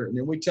 yards here, and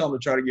then we tell him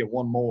to try to get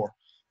one more.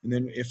 And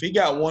then if he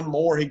got one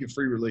more, he could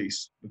free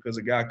release because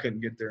the guy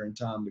couldn't get there in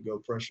time to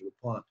go pressure the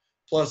punt.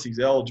 Plus, he's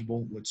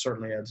eligible, which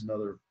certainly adds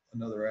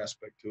another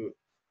aspect to it.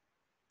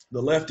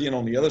 The left end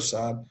on the other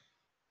side,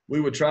 we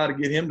would try to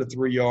get him to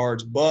 3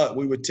 yards, but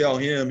we would tell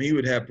him he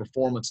would have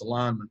performance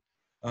alignment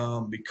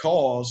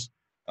because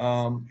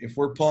if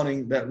we're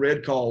punting that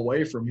red call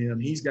away from him,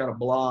 he's got to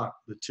block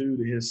the 2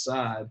 to his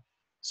side.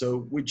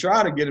 So we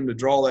try to get him to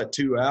draw that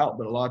 2 out,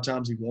 but a lot of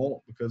times he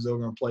won't because they're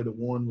going to play the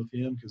 1 with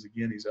him because,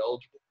 again, he's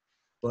eligible.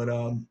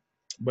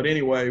 But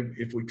anyway,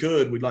 if we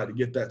could, we'd like to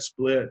get that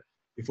split.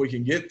 If we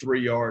can get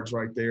 3 yards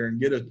right there and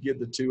get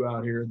the 2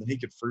 out here, then he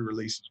could free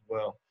release as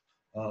well.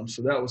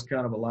 So that was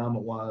kind of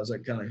alignment-wise.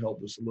 That kind of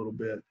helped us a little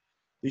bit.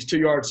 These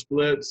 2-yard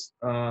splits,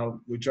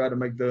 we try to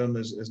make them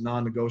as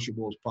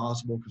non-negotiable as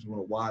possible because we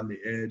want to widen the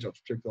edge,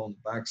 particularly on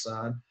the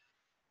backside.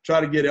 Try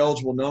to get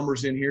eligible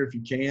numbers in here if you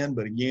can,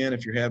 but again,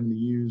 if you're having to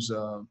use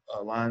a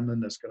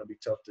lineman, that's going to be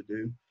tough to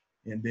do.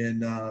 And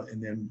then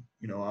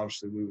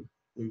obviously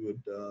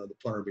the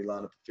punter would be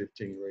lined up at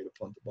 15, ready to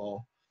punt the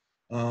ball.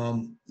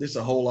 There's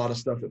a whole lot of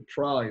stuff that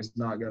probably is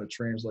not going to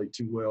translate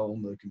too well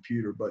on the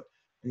computer, but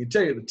I can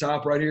tell you at the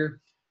top right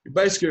here, you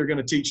basically are going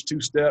to teach 2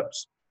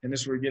 steps, and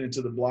this is where we get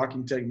into the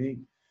blocking technique.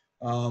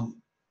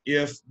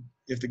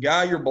 If the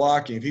guy you're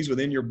blocking, if he's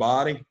within your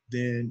body,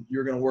 then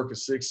you're going to work a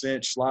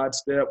 6-inch slide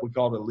step. We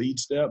call it a lead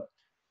step,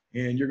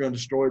 and you're going to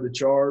destroy the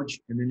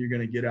charge, and then you're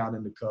going to get out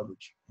into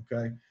coverage,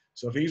 okay?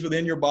 So if he's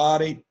within your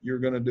body, you're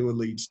going to do a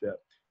lead step.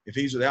 If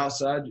he's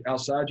outside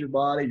your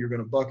body, you're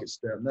going to bucket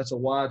step, and that's a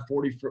wide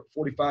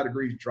 45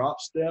 degrees drop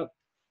step,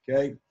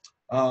 okay?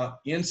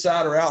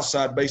 Inside or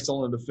outside based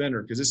on the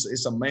defender because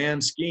it's a man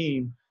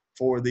scheme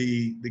for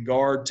the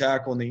guard,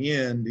 tackle, and the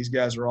end. These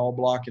guys are all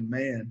blocking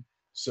man.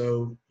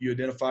 So you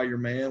identify your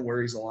man,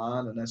 where he's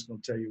aligned, and that's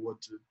going to tell you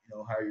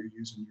how you're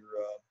using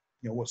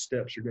your, what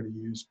steps you're going to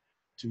use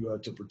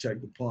to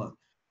protect the punt.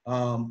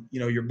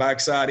 Your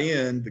backside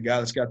end, the guy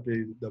that's got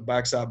the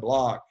backside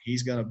block,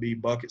 he's going to be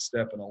bucket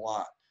stepping a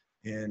lot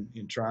and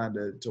trying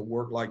to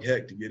work like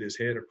heck to get his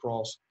head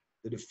across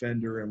the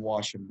defender and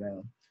wash him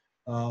down.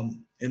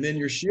 And then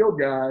your shield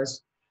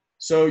guys.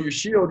 So your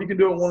shield, you can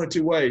do it one of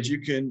 2 ways. You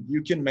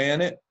can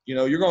man it.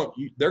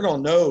 They're going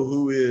to know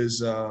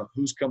who's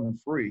coming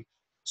free.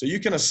 So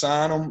you can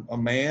assign them a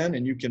man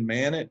and you can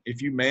man it.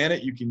 If you man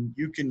it, you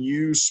can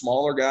use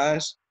smaller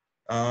guys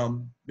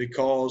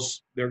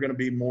because they're going to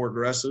be more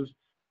aggressive,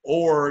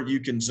 or you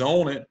can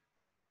zone it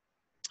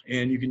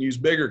and you can use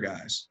bigger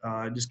guys.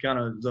 It just kind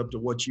of is up to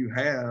what you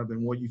have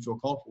and what you feel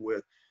comfortable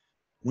with.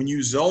 When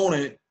you zone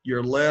it,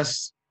 you're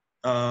less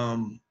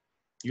vulnerable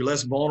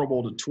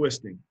to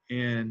twisting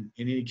and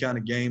in any kind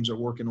of games are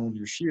working on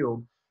your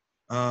shield.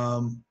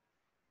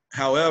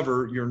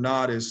 However, you're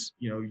not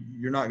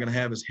going to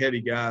have as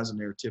heavy guys in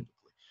there typically.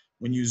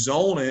 When you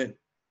zone it,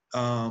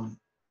 I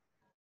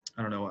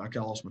don't know, I kind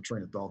of lost my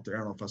train of thought there. I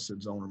don't know if I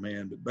said zone or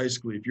man, but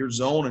basically if you're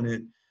zoning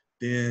it,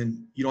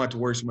 then you don't have to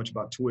worry so much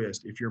about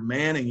twist. If you're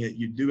manning it,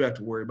 you do have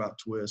to worry about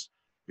twist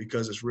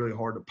because it's really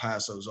hard to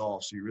pass those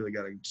off. So you really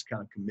got to just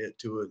kind of commit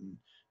to it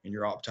and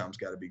your op time's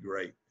got to be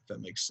great, if that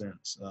makes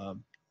sense.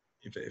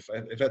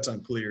 If that's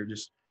unclear,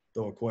 just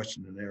throw a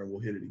question in there and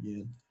we'll hit it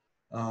again.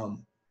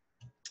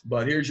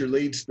 But here's your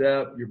lead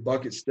step, your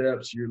bucket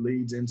steps, your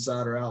leads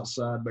inside or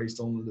outside based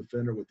on the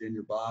defender within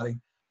your body.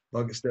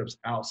 Bucket steps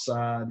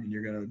outside, and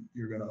you're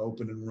gonna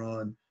open and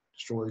run,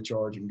 destroy the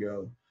charge, and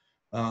go.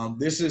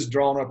 This is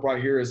drawn up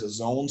right here as a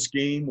zone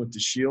scheme with the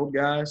shield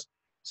guys.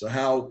 So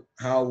how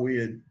we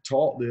had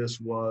taught this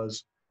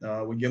was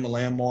we give them a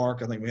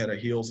landmark. I think we had a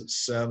heels at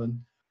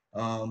 7.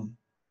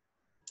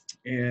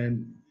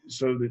 And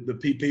so the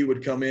PP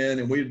would come in,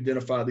 and we'd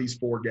identify these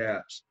 4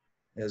 gaps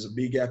as a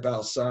B gap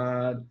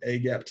outside, A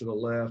gap to the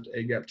left,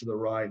 A gap to the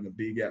right, and a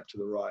B gap to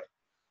the right.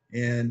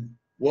 And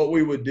what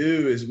we would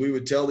do is we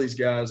would tell these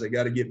guys they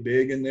got to get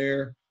big in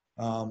there.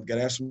 Got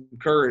to have some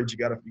courage. You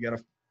got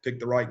to pick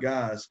the right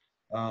guys.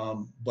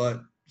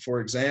 But for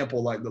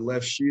example, like the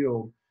left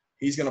shield,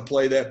 he's going to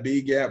play that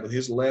B gap with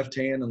his left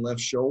hand and left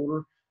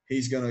shoulder.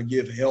 He's going to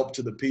give help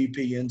to the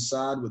PP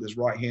inside with his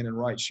right hand and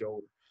right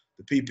shoulder.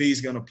 The PP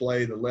is going to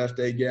play the left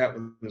A gap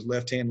with his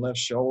left hand, left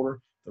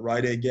shoulder, the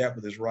right A gap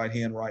with his right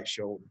hand, right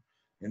shoulder.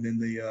 And then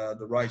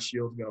the right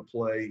shield is going to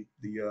play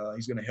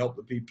he's going to help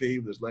the PP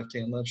with his left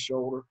hand, left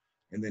shoulder.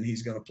 And then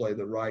he's going to play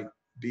the right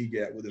B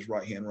gap with his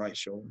right hand, right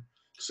shoulder.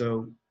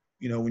 So,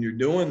 when you're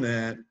doing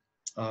that,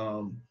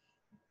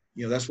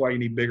 that's why you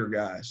need bigger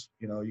guys.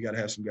 You got to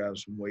have some guys with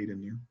some weight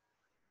in there.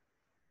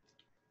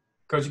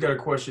 Coach, you got a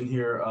question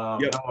here.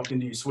 Yep. How often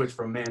do you switch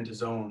from man to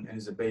zone, and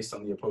is it based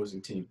on the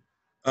opposing team?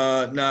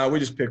 No, we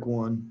just pick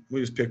one. We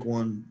just pick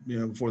one,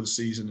 before the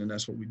season, and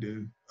that's what we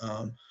do.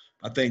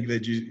 I think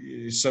that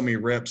so many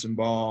reps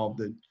involved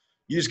that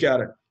you just got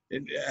to –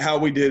 how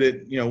we did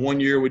it, 1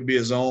 year would be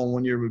a zone,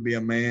 1 year would be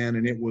a man,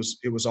 and it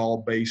was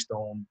all based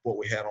on what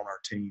we had on our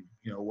team,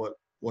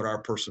 what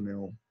our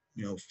personnel,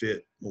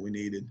 fit, what we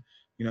needed.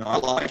 I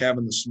like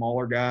having the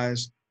smaller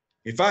guys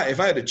if I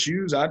had to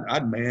choose,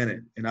 I'd man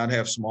it, and I'd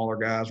have smaller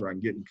guys where I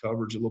can get in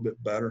coverage a little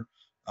bit better.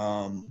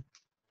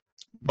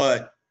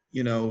 But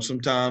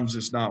sometimes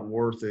it's not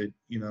worth it.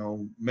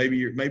 Maybe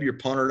your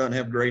punter doesn't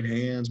have great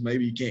hands.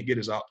 Maybe you can't get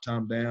his op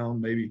time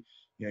down. Maybe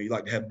you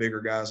like to have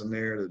bigger guys in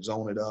there that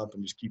zone it up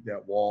and just keep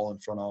that wall in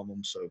front of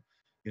them. So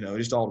it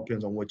just all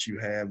depends on what you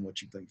have and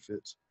what you think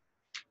fits.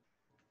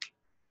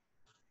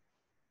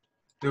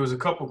 There was a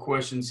couple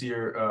questions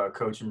here,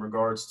 Coach, in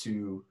regards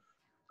to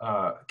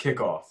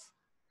kickoff.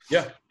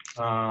 Yeah.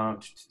 Where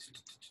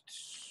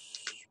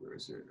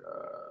is it?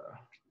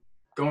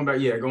 Going back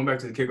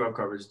to the kickoff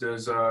coverage.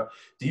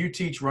 Do you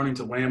teach running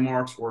to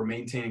landmarks or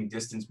maintaining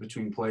distance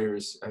between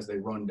players as they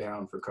run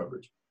down for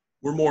coverage?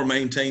 We're more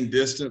maintain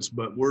distance,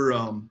 but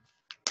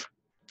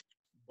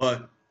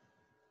but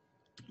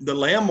the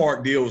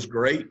landmark deal is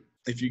great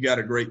if you got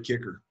a great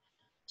kicker.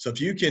 So if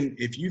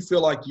you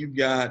feel like you've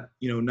got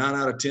 9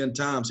 out of 10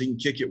 times he can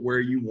kick it where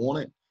you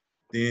want it,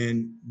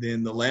 then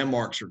the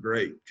landmarks are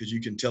great because you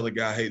can tell the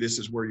guy, hey, this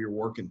is where you're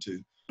working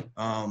to.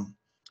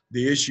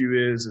 The issue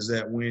is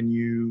that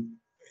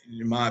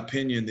in my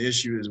opinion, the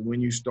issue is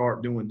when you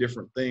start doing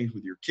different things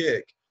with your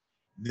kick,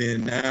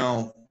 then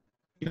now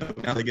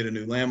they get a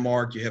new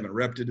landmark. You haven't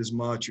repped it as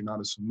much. You're not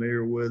as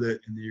familiar with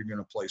it, and then you're going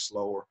to play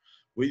slower.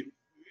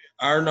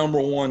 Our number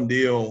one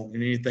deal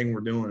in anything we're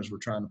doing is we're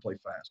trying to play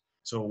fast.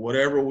 So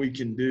whatever we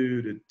can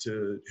do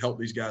to help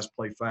these guys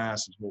play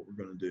fast is what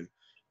we're going to do.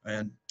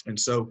 And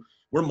so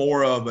we're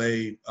more of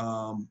a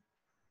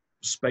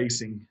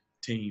spacing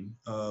team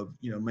of,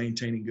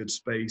 maintaining good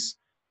space.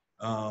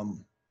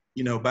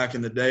 Back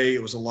in the day,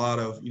 it was a lot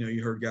of,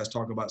 you heard guys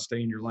talk about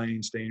stay in your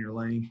lane.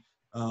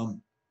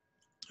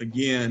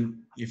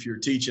 Again, if you're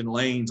teaching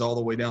lanes all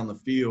the way down the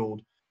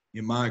field,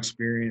 in my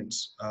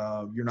experience,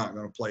 you're not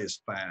going to play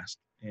as fast.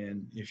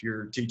 And if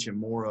you're teaching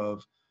more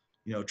of,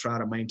 try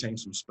to maintain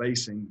some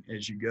spacing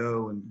as you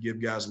go and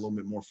give guys a little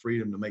bit more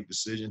freedom to make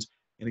decisions.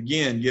 And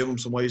again, give them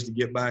some ways to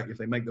get back if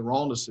they make the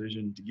wrong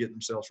decision to get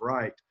themselves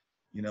right.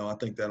 I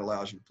think that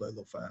allows you to play a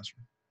little faster.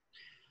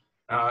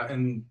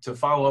 And to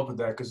follow up with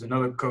that, because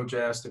another coach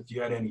asked if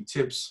you had any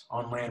tips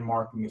on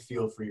landmarking the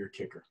field for your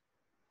kicker.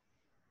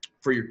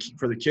 For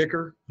the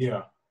kicker?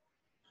 Yeah.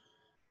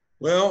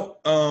 Well,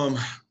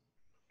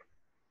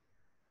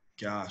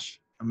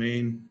 gosh, I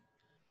mean,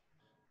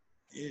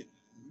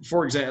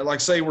 for example, like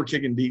say we're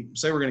kicking deep,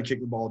 say we're going to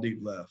kick the ball deep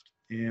left,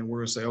 and we're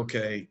going to say,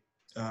 okay,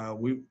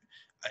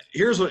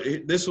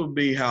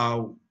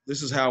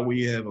 this is how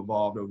we have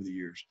evolved over the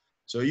years.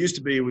 So it used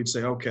to be we'd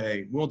say,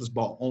 okay, we want this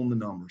ball on the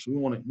numbers. We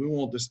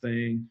want this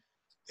thing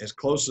as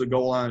close to the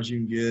goal line as you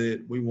can get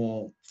it. We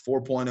want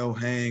 4.0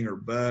 hang or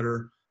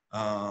better,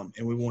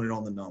 and we want it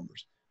on the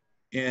numbers.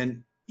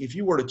 And if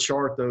you were to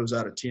chart those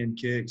out of 10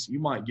 kicks, you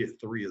might get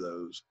 3 of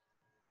those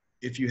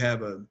if you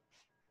have an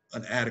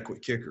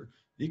adequate kicker.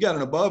 You got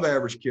an above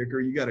average kicker,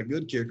 you got a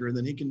good kicker, and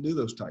then he can do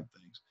those type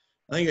things.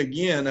 I think,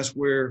 again, that's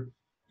where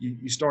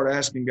you start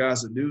asking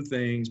guys to do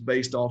things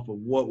based off of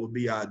what would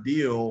be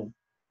ideal,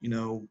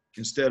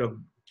 instead of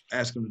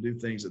asking them to do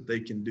things that they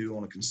can do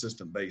on a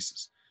consistent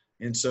basis.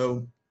 And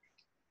so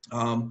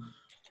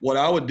what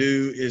I would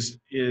do is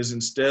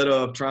instead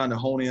of trying to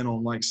hone in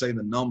on, like, say,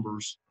 the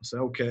numbers, say,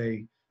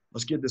 okay,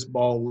 let's get this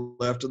ball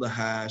left of the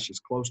hash, as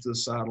close to the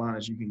sideline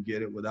as you can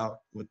get it without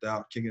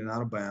kicking it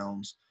out of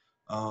bounds.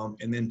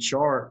 And then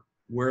chart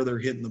where they're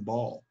hitting the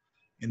ball.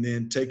 And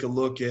then take a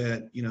look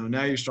at,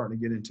 now you're starting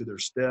to get into their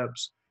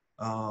steps,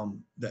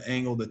 the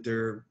angle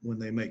that when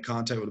they make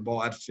contact with the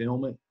ball. I'd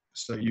film it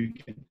so you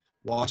can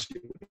watch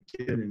it with the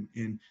kid.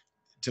 And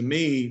to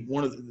me,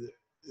 one of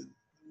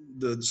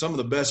some of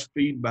the best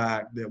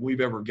feedback that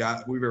we've ever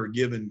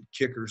given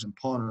kickers and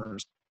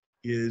punters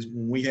is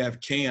when we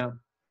have camp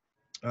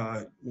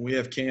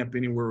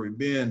anywhere we've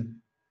been,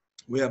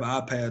 we have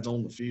iPads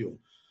on the field.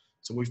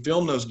 So we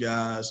film those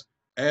guys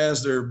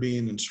as they're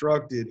being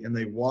instructed, and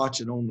they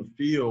watch it on the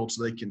field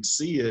so they can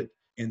see it,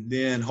 and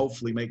then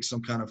hopefully make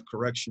some kind of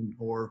correction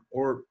or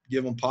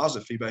give them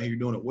positive feedback. Hey, you're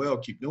doing it well,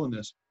 keep doing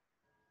this.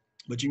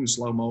 But you can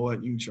slow-mo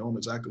it, you can show them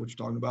exactly what you're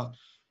talking about.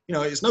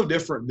 It's no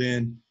different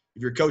than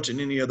if you're coaching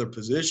any other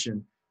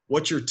position.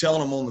 What you're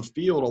telling them on the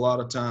field, a lot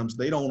of times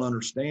they don't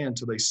understand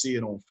until they see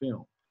it on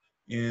film.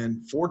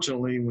 And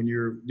fortunately, when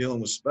you're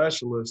dealing with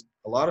specialists,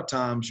 a lot of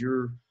times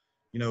you're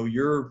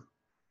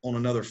on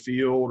another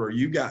field, or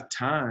you got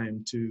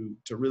time to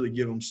really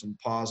give them some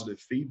positive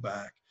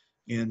feedback.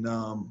 And,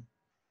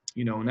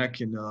 and that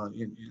can,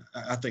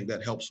 I think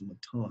that helps them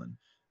a ton.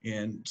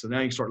 And so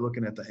now you start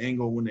looking at the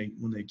angle when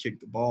they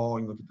kick the ball,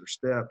 and look at their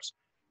steps,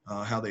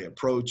 how they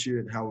approach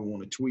it, how we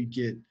want to tweak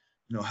it.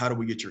 How do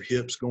we get your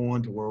hips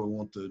going to where we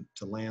want to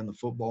land the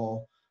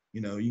football?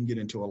 You can get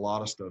into a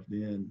lot of stuff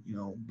then,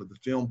 but the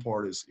film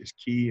part is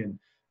key, and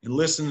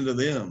listening to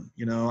them.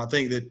 I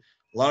think that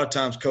a lot of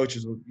times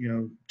coaches,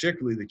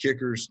 particularly the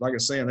kickers, like I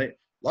was saying, a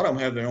lot of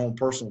them have their own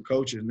personal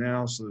coaches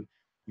now. So,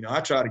 I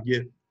try to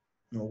get,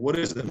 what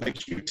is it that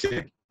makes you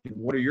tick? And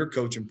what are your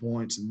coaching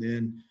points? And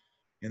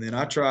then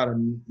I try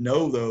to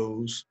know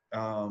those,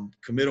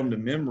 commit them to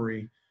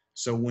memory,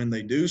 So when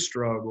they do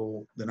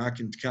struggle, then I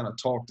can kind of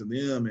talk to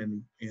them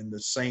in the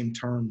same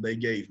term they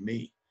gave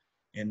me,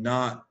 and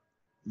not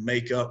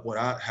make up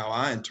how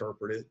I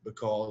interpret it,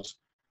 because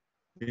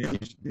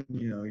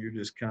you're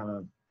just kind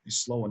of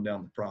slowing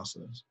down the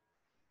process.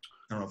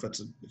 I don't know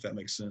if that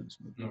makes sense.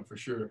 No, for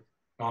sure.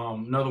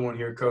 Another one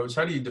here, Coach.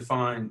 How do you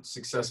define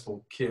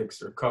successful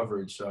kicks or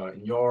coverage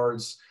in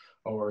yards,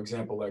 or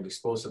example like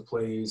explosive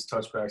plays,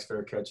 touchbacks,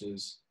 fair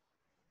catches?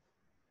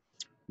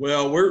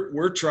 Well,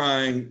 we're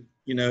trying,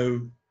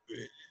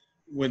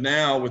 with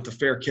the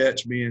fair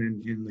catch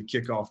being in the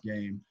kickoff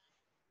game,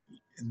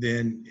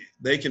 then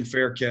they can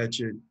fair catch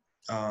it,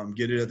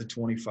 get it at the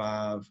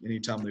 25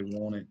 anytime they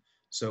want it.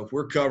 So if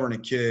we're covering a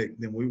kick,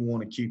 then we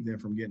want to keep them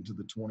from getting to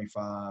the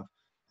 25.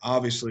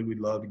 Obviously, we'd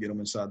love to get them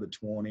inside the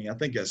 20. I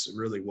think that's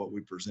really what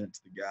we present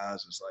to the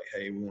guys. It's like,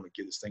 hey, we want to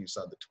get this thing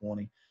inside the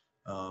 20.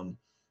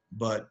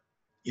 But,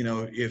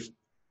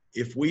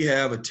 if we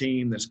have a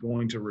team that's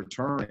going to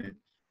return it,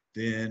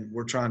 then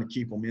we're trying to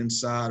keep them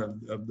inside of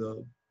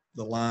the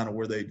line of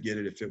where they'd get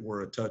it if it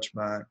were a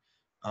touchback.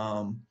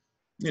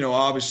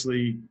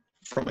 Obviously,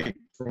 from a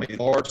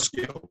large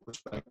scale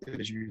perspective,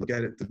 as you look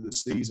at it through the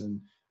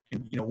season,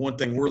 and, one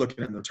thing we're looking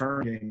at in the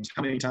return games,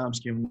 how many times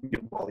can we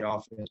get the ball the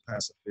offense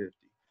past the 50?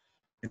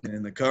 And then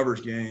in the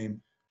coverage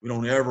game, we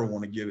don't ever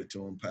want to give it to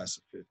them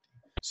past the 50.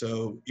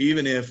 So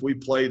even if we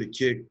play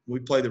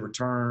the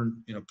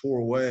return in a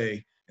poor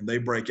way, and they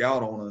break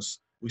out on us,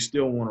 we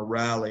still want to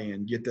rally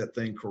and get that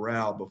thing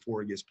corralled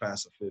before it gets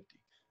past the 50.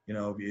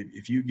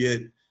 If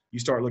you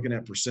start looking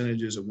at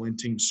percentages of when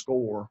teams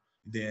score,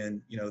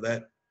 then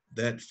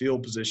that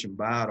field position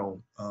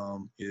battle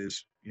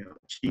is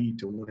key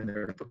to when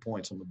they're to put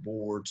points on the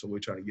board. So we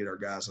try to get our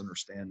guys to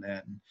understand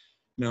that. And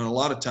a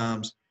lot of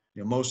times,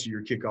 most of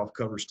your kickoff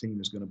coverage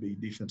team is going to be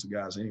defensive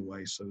guys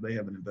anyway, so they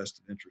have an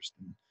invested interest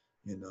in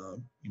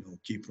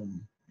keep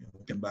them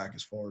looking back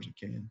as far as it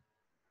can.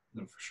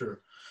 No, for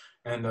sure.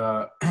 And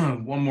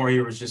one more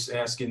here was just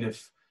asking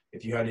if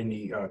you had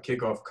any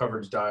kickoff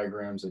coverage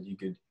diagrams that you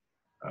could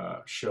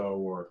show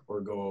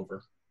or go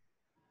over.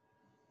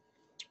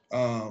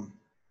 Hold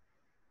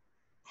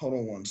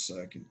on one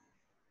second.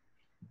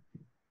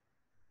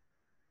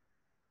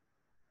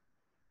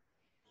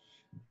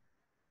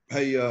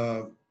 Hey,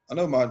 I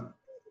know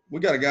we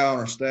got a guy on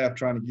our staff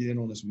trying to get in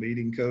on this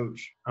meeting,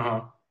 Coach.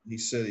 Uh-huh. He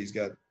said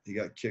he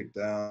got kicked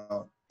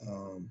out. I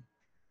don't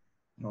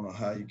know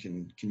how you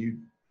can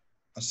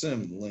I sent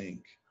him the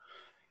link.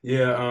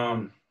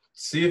 Yeah.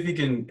 See if he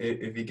can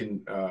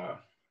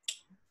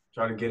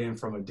try to get in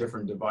from a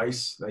different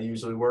device. That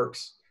usually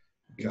works.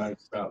 He might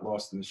have got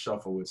lost in the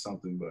shuffle with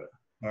something, but.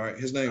 All right.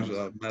 His name's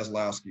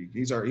Maslowski.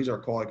 He's our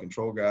quality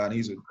control guy, and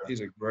he's a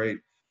great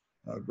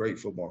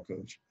football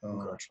coach.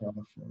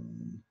 Trying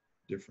from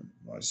different.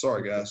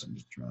 Sorry, guys. I'm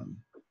just trying.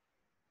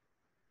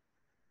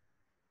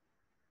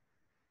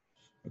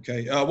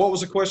 Okay. What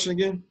was the question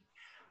again?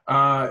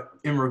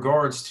 In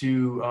regards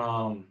to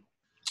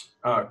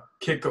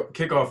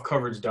kickoff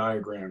coverage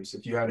diagrams,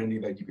 if you had any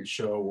that you could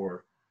show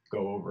or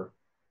go over.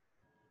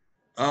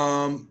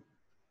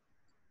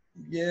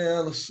 Yeah,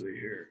 let's see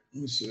here.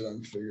 Let me see what I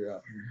can figure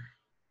out here.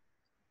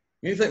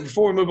 Anything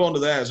before we move on to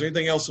that? Is there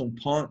anything else on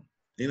punt?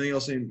 Anything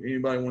else?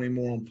 Anybody want any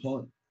more on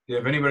punt? Yeah,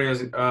 if anybody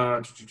has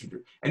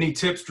any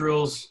tips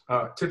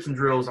and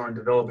drills on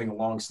developing a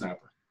long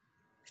snapper.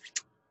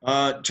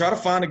 Try to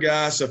find a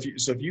guy. So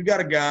if you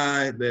got a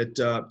guy that,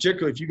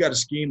 particularly if you got a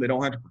scheme they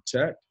don't have to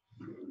protect,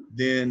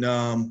 then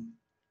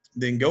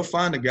go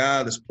find a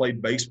guy that's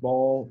played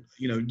baseball.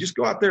 Just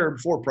go out there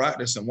before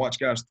practice and watch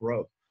guys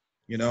throw.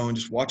 And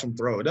just watch them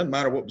throw. It doesn't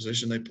matter what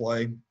position they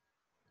play.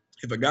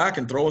 If a guy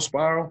can throw a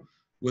spiral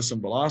with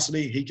some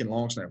velocity, he can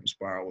long snap a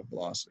spiral with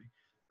velocity.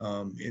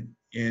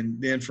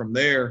 And then from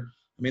there,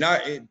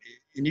 and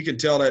you can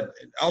tell that.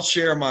 I'll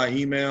share my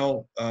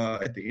email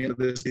at the end of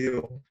this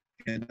deal,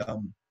 and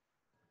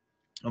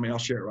I'll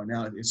share it right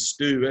now. It's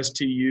Stu,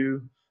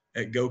 S-T-U,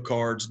 at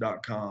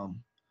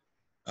gocards.com.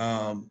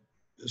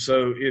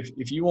 So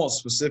if you want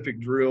specific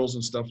drills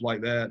and stuff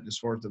like that, as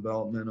far as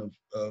development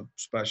of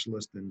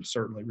specialists, then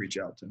certainly reach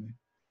out to me.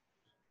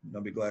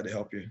 I'll be glad to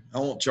help you. I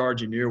won't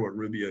charge you near what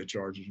Rubio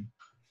charges you.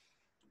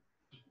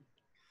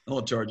 I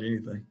won't charge you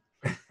anything.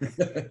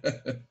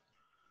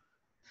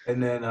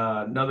 And then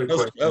another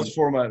question. That's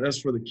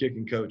for the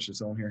kicking coach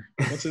that's on here.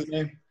 What's his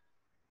name?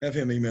 Have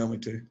him email me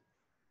too.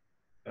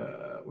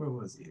 Where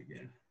was he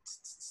again?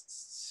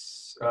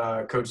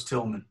 Coach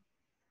Tillman.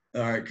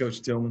 All right,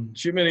 Coach Tillman.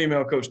 Shoot me an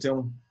email, Coach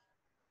Tillman.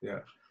 Yeah.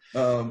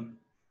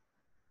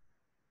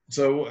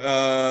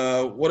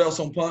 So what else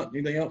on punt?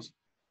 Anything else?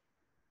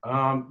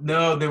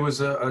 No, there was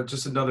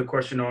just another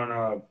question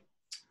on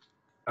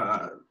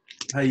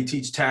how you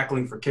teach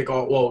tackling for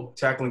kickoff. Well,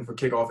 tackling for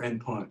kickoff and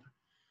punt.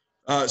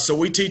 So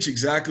we teach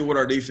exactly what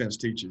our defense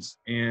teaches,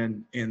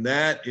 and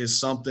that is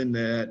something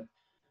that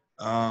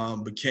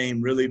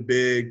became really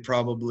big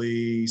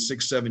probably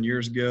 6-7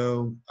 years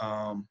ago,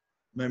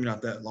 maybe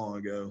not that long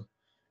ago.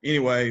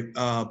 Anyway,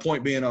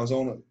 point being, I was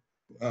on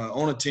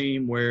a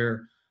team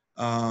where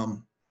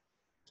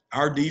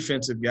our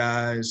defensive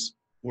guys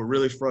were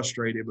really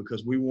frustrated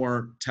because we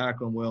weren't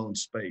tackling well in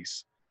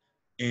space.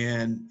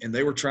 And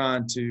they were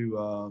trying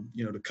to,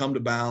 to come to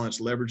balance,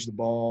 leverage the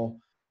ball.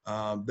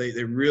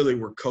 They really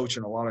were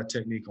coaching a lot of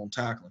technique on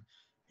tackling.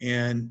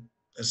 And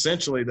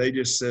essentially they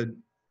just said,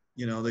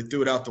 they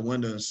threw it out the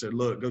window and said,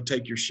 look, go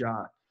take your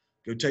shot.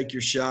 Go take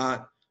your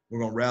shot. We're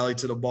going to rally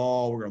to the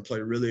ball. We're going to play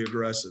really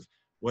aggressive.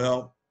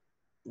 Well,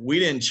 we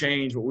didn't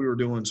change what we were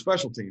doing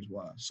special teams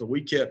wise. So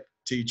we kept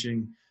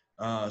teaching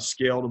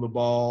scale to the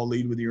ball,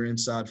 lead with your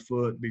inside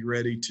foot, be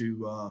ready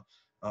to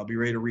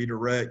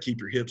redirect, keep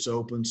your hips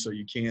open so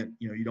you can't,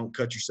 you don't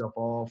cut yourself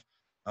off,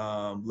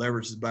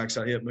 leverage the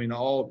backside hip. I mean,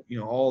 all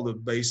the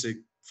basic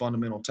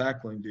fundamental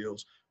tackling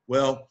deals.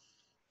 Well,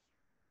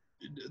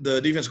 the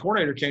defense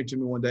coordinator came to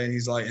me one day and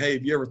he's like, hey,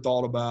 have you ever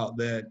thought about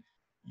that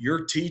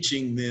you're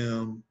teaching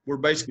them, we're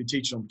basically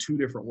teaching them two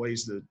different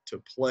ways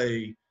to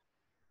play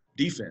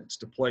defense,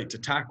 to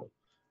tackle.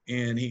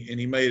 And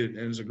he made it, and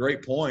it was a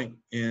great point.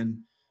 And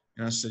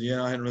I said,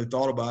 yeah, I hadn't really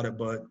thought about it,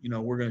 but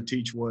we're going to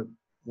teach what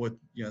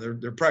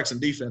they're practicing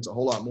defense a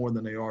whole lot more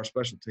than they are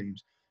special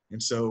teams.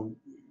 And so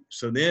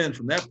then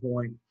from that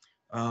point,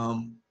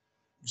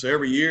 so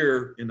every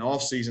year in the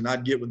off season,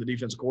 I'd get with the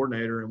defensive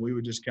coordinator and we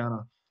would just kind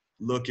of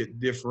look at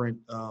different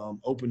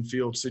open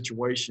field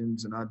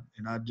situations, and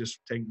I'd just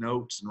take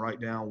notes and write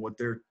down what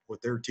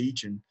they're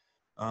teaching.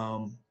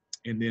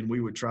 And then we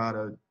would try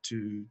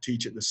to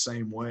teach it the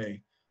same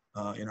way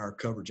in our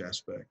coverage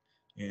aspect.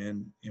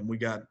 And we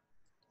got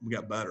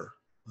better.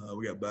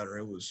 We got better.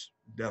 It was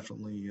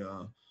definitely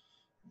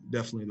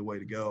the way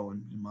to go,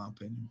 in my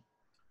opinion.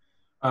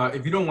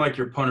 If you don't like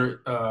your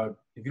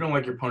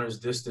punter's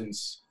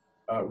distance,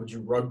 would you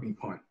rugby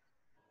punt?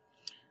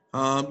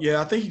 Yeah,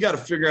 I think you got to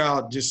figure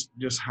out just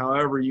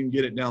however you can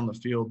get it down the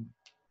field.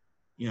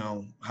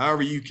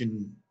 However you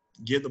can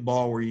get the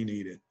ball where you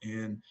need it,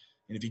 and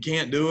if you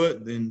can't do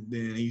it, then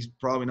he's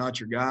probably not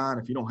your guy.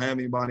 And if you don't have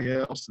anybody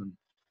else, then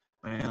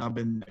man, I've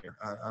been there.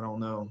 I don't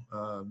know.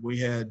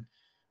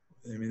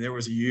 There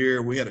was a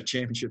year we had a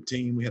championship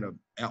team. We had an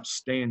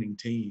outstanding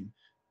team,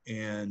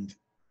 and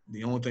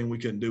the only thing we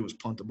couldn't do was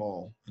punt the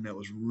ball, and that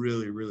was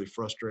really, really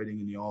frustrating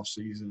in the off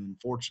season. And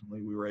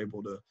fortunately, we were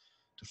able to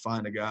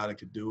find a guy that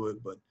could do it.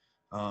 But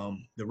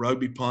the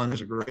rugby punt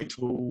is a great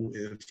tool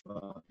if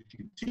you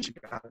can teach a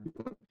guy to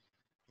do it.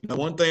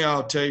 One thing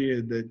I'll tell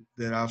you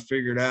that I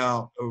figured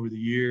out over the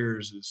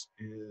years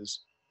is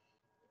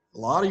a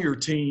lot of your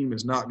team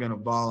is not going to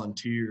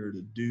volunteer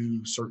to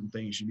do certain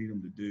things you need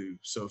them to do.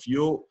 So if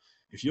you'll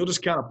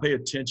just kind of pay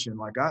attention,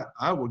 like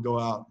I would go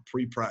out and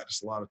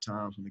pre-practice a lot of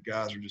times when the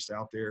guys are just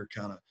out there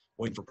kind of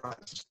waiting for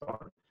practice to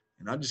start.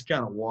 And I just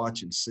kind of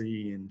watch and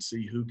see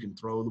who can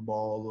throw the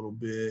ball a little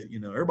bit.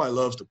 Everybody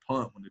loves to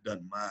punt when it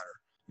doesn't matter.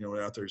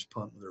 They're out there just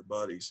punting with their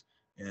buddies.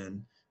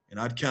 And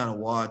I'd kind of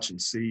watch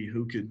and see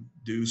who could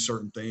do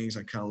certain things.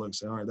 I kind of look and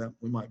say, all right, that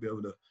we might be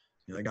able to,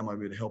 that guy might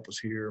be able to help us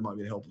here, might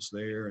be able to help us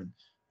there.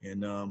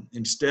 And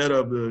instead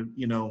of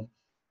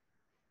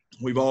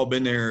we've all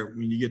been there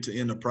when you get to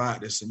end of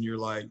practice and you're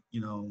like,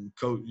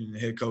 coach, and the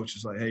head coach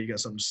is like, hey, you got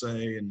something to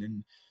say?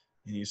 And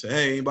you say,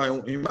 hey,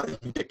 anybody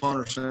can take punt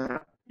or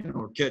snap,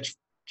 or catch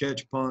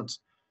punts,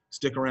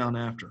 stick around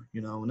after,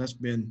 and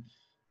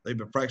they've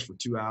been practicing for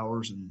 2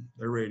 hours and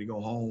they're ready to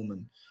go home.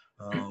 And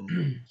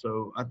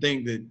so I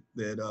think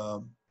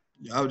that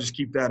I would just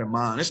keep that in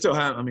mind. It still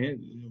have,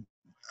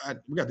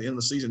 we got the end of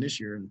the season this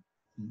year, and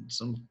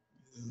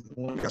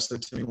one guy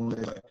said to me one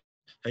day, like,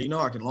 hey,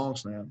 I can long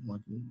snap. I'm like,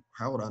 well,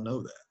 how would I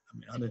know that?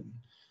 I didn't,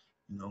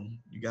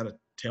 you got to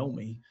tell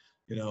me,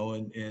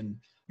 and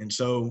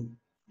so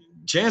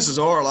chances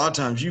are a lot of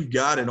times you've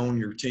got it on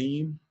your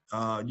team.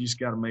 You just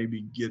got to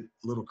maybe get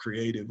a little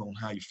creative on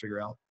how you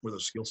figure out where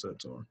those skill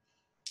sets are.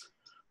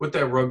 With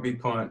that rugby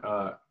punt,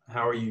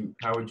 how would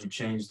you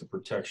change the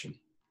protection?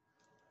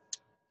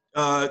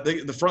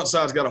 The front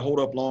side's got to hold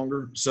up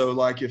longer. So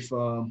like if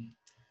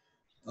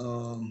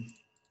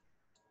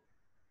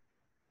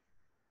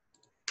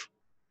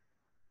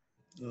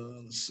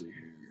let's see here.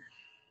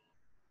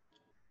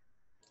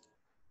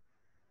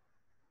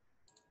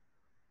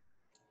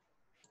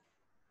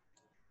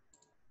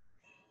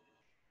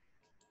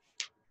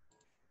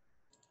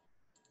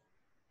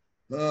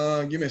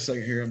 Give me a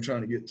second here. I'm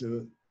trying to get to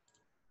it.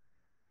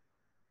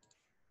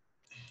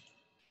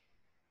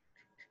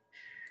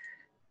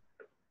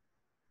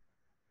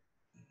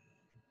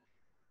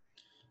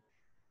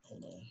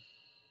 Hold on.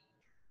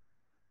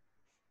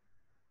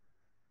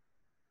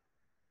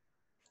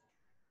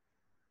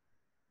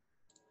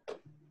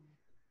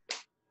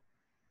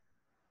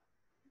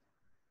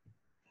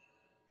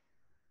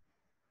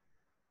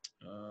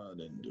 I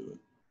didn't do it.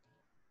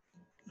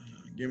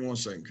 Give me 1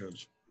 second,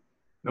 Coach.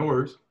 No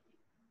worries.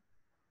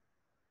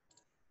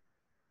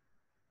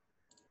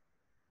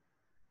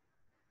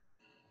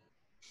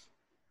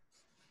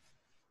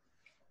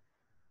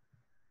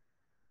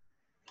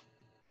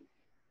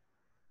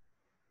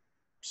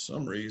 For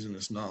some reason,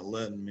 it's not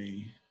letting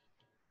me.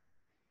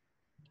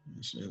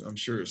 I'm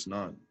sure it's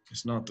not.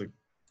 It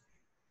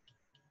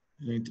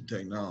ain't the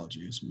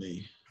technology. It's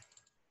me.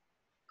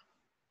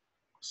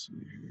 Let's see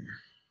here.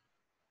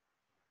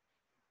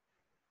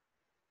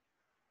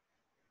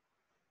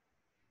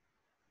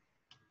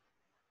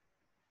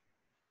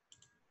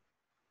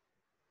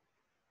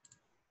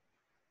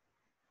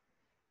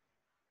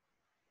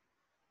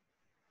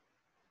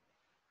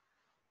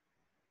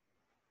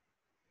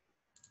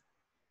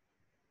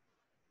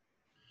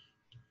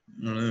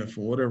 I don't know,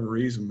 for whatever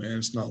reason, man,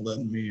 it's not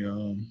letting me.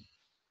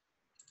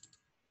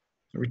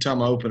 Every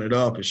time I open it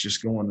up, it's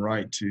just going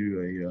right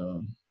to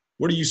a.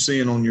 What are you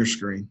seeing on your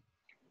screen?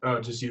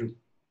 Just you.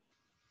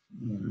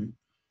 All right.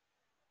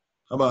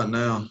 How about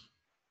now?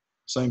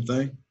 Same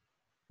thing?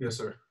 Yes,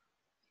 sir.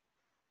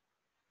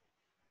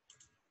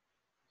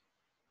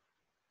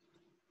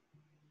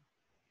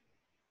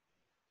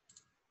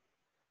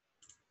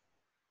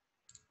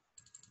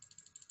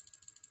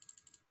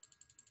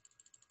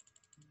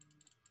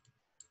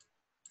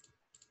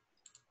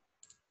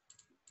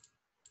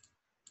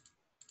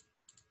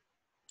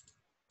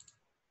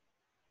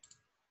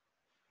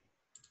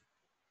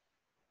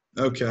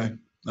 Okay.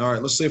 All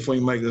right. Let's see if we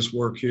can make this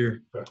work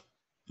here. Okay.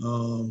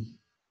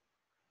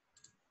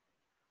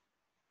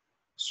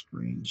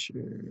 Screen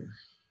share.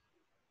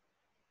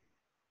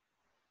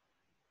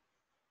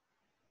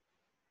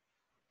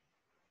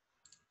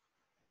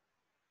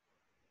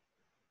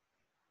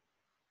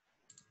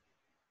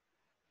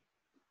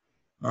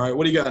 All right.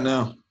 What do you got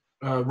now?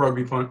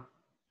 Rugby punt.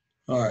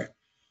 All right.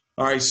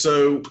 All right.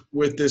 So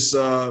with this,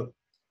 you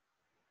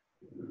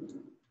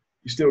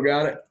still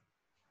got it?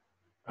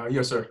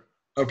 Yes, sir.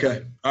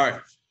 Okay. All right.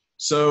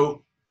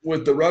 So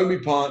with the rugby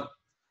punt,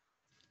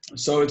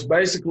 so it's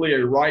basically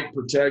a right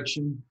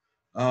protection.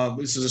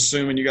 This is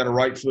assuming you got a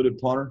right-footed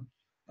punter.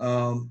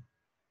 And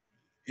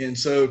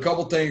so a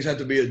couple things have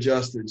to be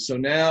adjusted. So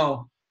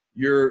now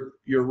your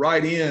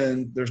right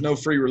end, there's no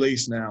free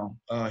release now.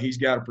 He's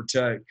got to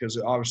protect because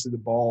obviously the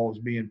ball is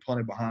being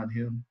punted behind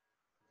him.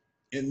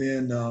 And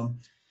then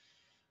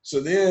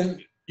so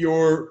then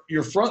your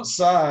front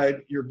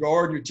side, your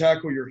guard, your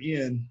tackle, your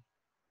end,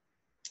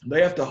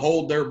 they have to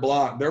hold their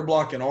block. They're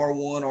blocking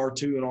R1,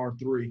 R2, and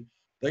R3.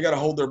 They got to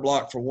hold their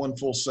block for 1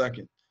 full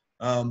second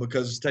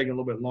because it's taking a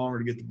little bit longer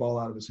to get the ball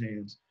out of his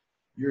hands.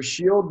 Your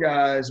shield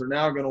guys are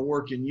now going to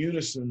work in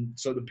unison.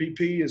 So the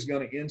PP is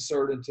going to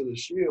insert into the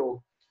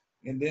shield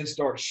and then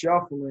start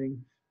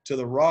shuffling to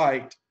the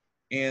right.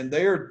 And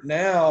there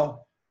now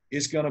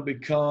it's going to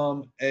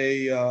become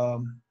a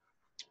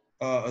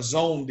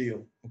zone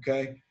deal,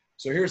 okay?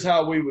 So here's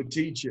how we would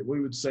teach it.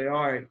 We would say,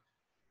 all right,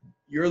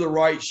 you're the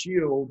right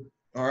shield.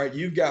 All right,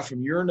 you've got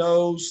from your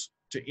nose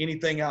to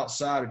anything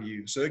outside of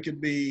you. So it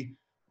could be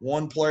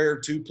 1 player,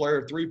 2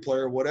 player, 3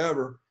 player,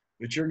 whatever,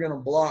 but you're going to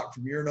block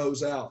from your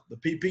nose out. The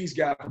PP's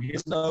got from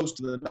his nose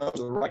to the nose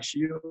of the right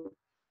shield.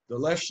 The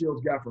left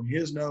shield's got from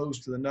his nose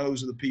to the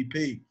nose of the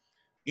PP.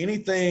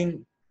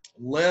 Anything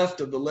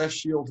left of the left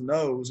shield's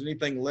nose,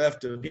 anything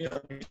left of him,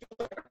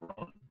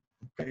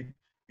 okay?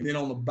 And then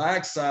on the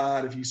back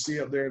side, if you see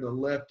up there, the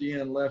left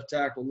end, left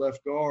tackle,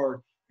 left guard,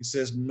 it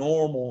says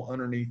normal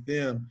underneath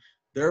them.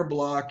 They're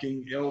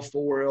blocking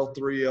L4, L3,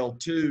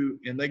 L2,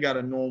 and they got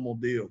a normal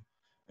deal.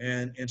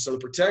 And so the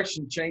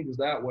protection changes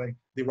that way.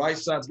 The right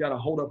side's got to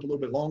hold up a little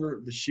bit longer.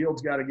 The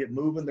shield's got to get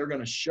moving. They're going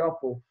to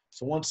shuffle.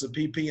 So once the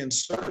PP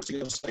inserts, it's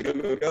going to say go,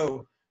 go,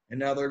 go. And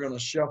now they're going to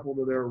shuffle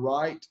to their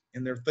right,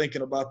 and they're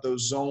thinking about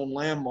those zone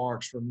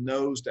landmarks from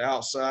nose to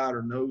outside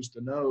or nose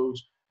to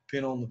nose,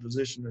 depending on the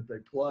position that they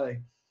play.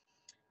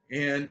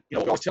 And, you know,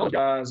 what I always tell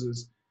guys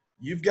is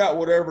you've got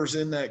whatever's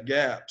in that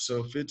gap.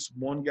 So if it's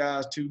 1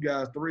 guy, 2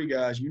 guys, 3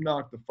 guys, you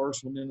knock the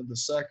first one into the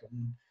second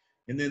one.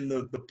 And then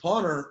the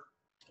punter,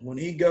 when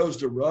he goes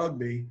to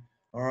rugby,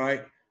 all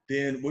right,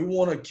 then we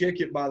want to kick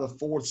it by the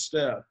 4th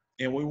step.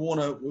 And we want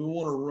to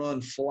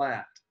run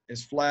flat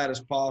as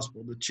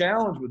possible. The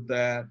challenge with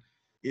that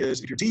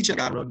is if you're teaching a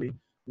guy rugby,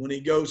 when he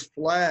goes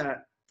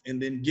flat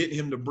and then get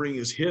him to bring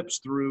his hips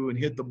through and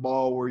hit the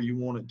ball where you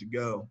want it to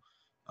go.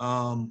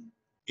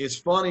 It's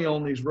funny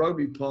on these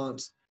rugby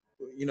punts,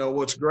 you know,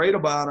 what's great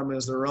about them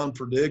is they're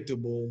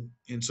unpredictable,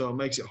 and so it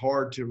makes it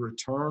hard to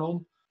return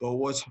them. But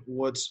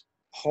what's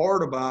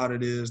hard about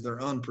it is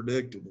they're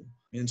unpredictable.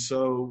 And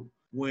so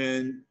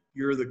when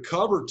you're the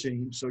cover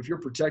team, so if you're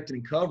protecting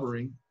and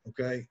covering,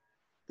 okay,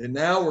 then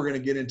now we're going to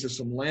get into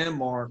some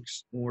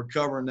landmarks when we're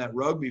covering that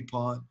rugby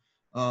punt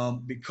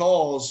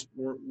because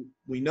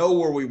we know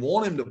where we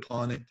want him to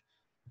punt it,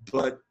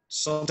 but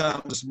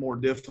sometimes it's more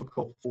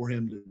difficult for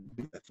him to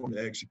do that, for him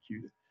to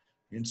execute it.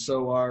 And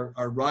so our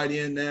right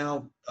end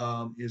now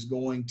is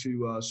going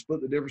to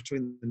split the difference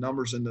between the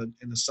numbers and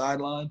the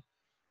sideline.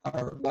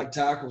 Our right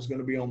tackle is going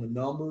to be on the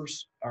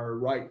numbers. Our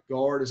right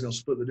guard is going to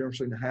split the difference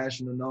between the hash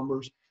and the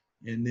numbers.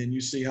 And then you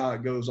see how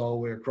it goes all the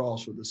way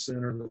across with the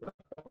center,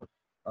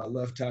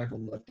 left tackle,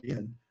 and left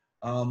end.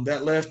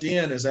 That left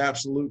end is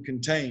absolute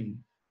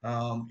contain.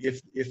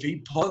 If he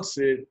punts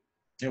it,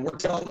 and we're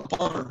telling the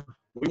punter,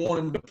 we want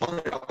him to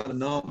punt it out of the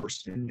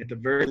numbers and at the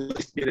very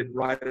least get it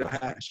right at a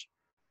hash.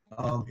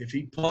 If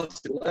he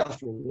punts it left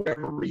for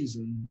whatever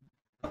reason,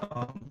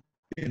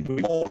 and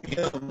we want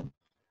him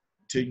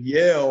to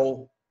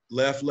yell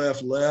left,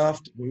 left,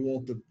 left, we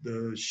want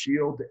the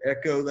shield to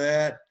echo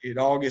that. It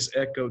all gets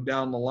echoed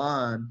down the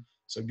line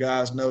so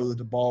guys know that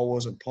the ball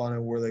wasn't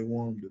punted where they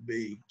want them to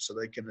be so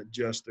they can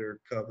adjust their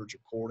coverage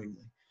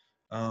accordingly.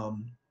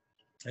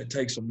 It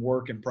takes some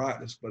work and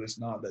practice, but it's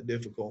not that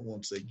difficult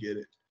once they get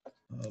it.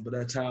 But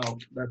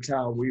that's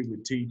how we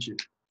would teach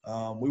it.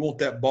 We want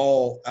that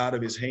ball out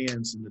of his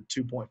hands in the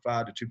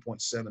 2.5 to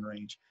 2.7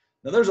 range.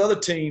 Now, there's other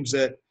teams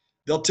that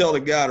they'll tell the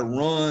guy to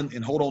run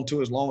and hold on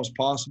to as long as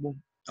possible.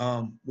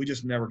 We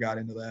just never got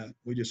into that.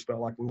 We just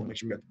felt like we want to make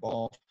sure we got the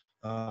ball.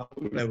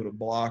 We've been able to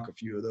block a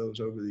few of those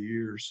over the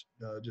years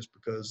just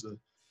because, a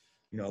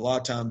lot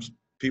of times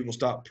people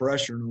stop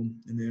pressuring them,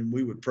 and then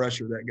we would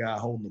pressure that guy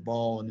holding the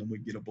ball, and then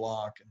we'd get a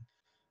block.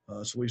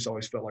 And so we just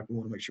always felt like we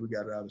want to make sure we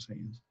got it out of his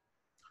hands.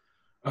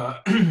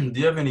 Do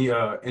you have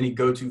any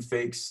go-to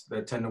fakes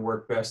that tend to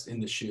work best in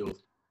the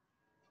shield?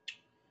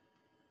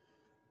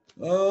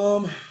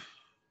 I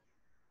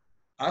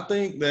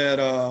think that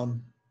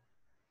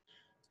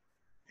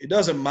it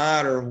doesn't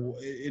matter.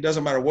 It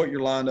doesn't matter what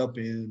you're lined up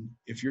in.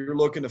 If you're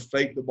looking to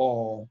fake the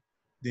ball,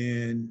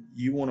 then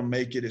you want to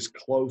make it as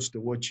close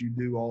to what you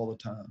do all the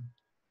time.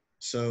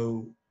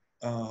 So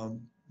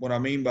what I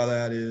mean by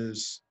that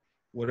is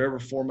whatever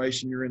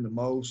formation you're in the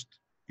most,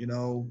 you'd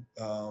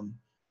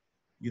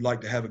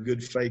like to have a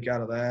good fake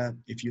out of that.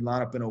 If you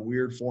line up in a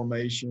weird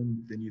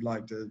formation, then you'd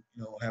like to,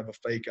 have a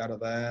fake out of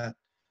that.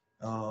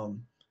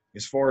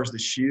 As far as the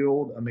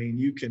shield, I mean,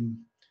 you can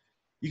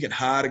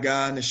hide a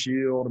guy in the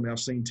shield. I mean, I've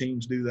seen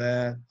teams do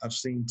that. I've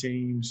seen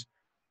teams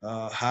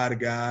hide a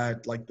guy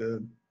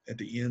at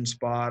the end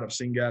spot. I've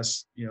seen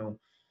guys,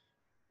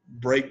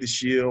 break the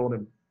shield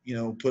and,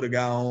 put a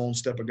guy on,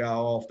 step a guy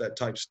off, that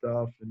type of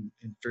stuff, and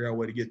figure out a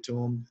way to get to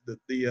him.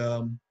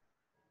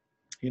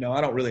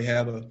 I don't really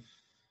have a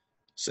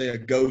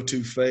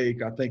go-to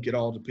fake. I think it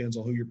all depends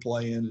on who you're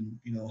playing and,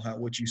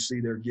 what you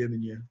see they're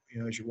giving you,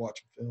 as you're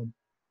watching film.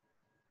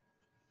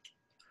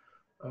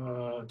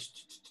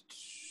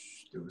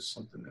 There was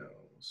something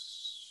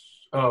else.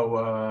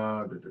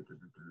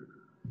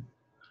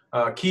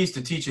 Keys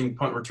to teaching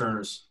punt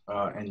returners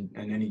and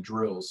any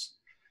drills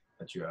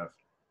that you have.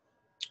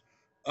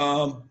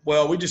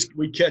 Well, we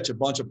catch a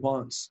bunch of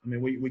punts. I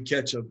mean, we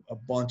catch a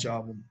bunch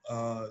of them.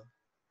 As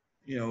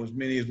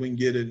many as we can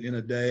get it in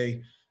a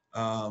day.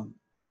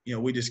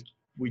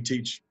 We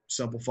teach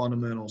simple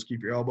fundamentals.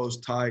 Keep your elbows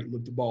tight,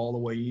 look the ball all the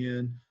way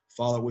in,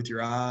 follow with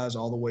your eyes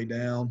all the way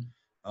down.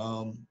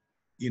 The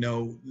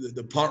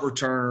punt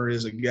returner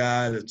is a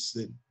guy that's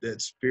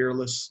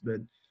fearless.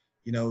 That,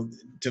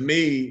 to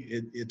me,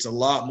 it's a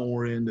lot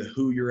more into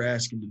who you're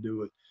asking to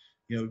do it.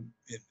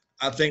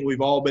 I think we've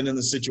all been in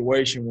the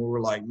situation where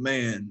we're like,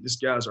 man, this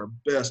guy's our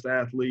best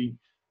athlete.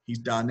 He's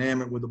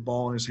dynamic with the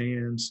ball in his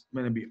hands.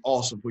 Man, it'd be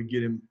awesome if we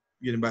get him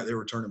back there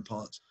returning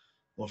punts.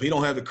 Well, if he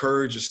don't have the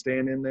courage to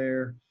stand in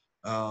there,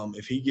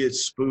 if he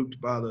gets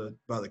spooked by the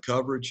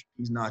coverage,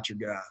 he's not your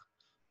guy.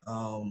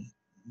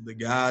 The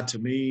guy to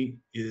me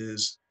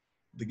is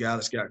the guy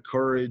that's got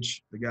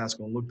courage, the guy that's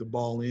going to look the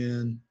ball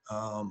in,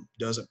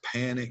 doesn't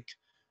panic.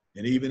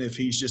 And even if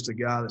he's just a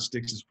guy that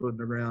sticks his foot in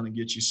the ground and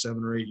gets you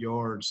 7 or 8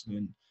 yards,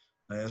 then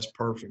that's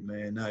perfect,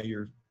 man. Now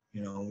you're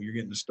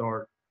getting to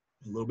start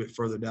a little bit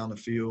further down the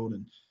field.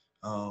 And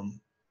I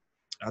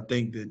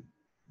think that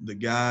the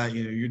guy,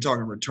 you're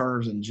talking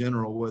returners in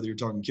general, whether you're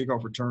talking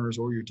kickoff returners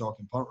or you're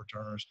talking punt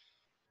returners,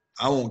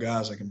 I want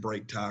guys that can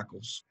break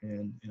tackles,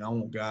 and I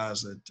want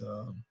guys that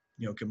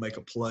can make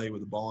a play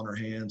with the ball in their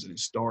hands, and it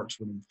starts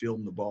with them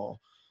fielding the ball.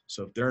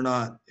 So if they're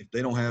not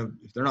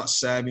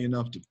savvy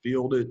enough to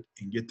field it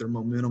and get their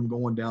momentum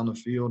going down the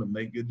field and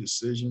make good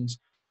decisions,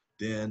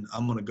 then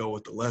I'm going to go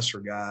with the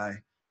lesser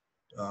guy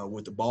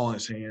with the ball in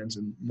his hands,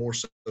 and more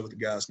so with the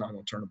guy that's not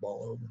going to turn the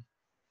ball over.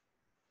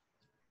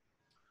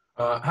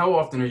 How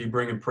often are you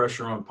bringing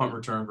pressure on punt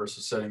return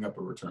versus setting up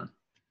a return?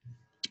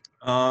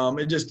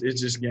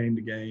 It's just game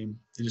to game.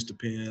 It just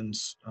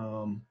depends.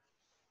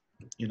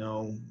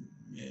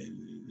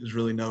 There's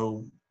really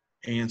no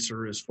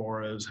answer as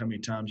far as how many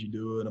times you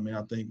do it. I mean,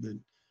 I think that,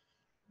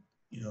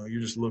 you're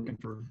just looking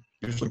for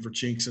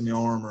chinks in the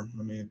armor.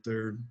 I mean,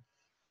 if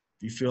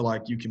you feel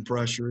like you can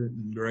pressure it,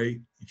 then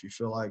great. If you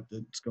feel like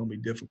that it's going to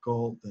be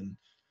difficult, then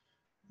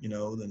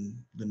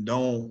then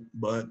don't.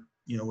 But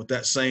with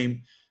that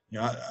same,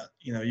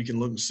 you can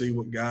look and see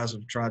what guys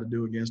have tried to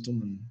do against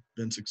them and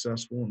been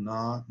successful and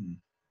not. And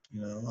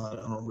I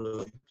don't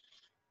really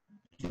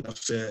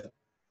upset.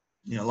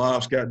 A lot of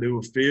it's got to do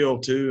with feel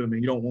too. I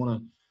mean, you don't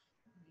want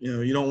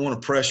to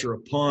pressure a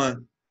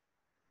punt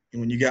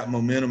when you got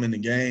momentum in the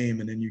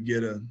game, and then you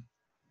get a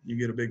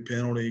big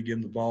penalty, you give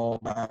them the ball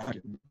back,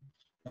 and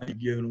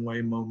you're giving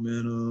away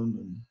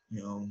momentum,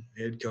 and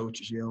head coach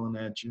is yelling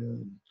at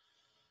you,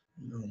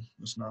 and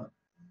it's not.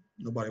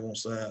 Nobody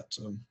wants that.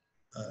 So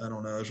I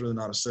don't know. There's really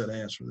not a set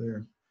answer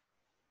there.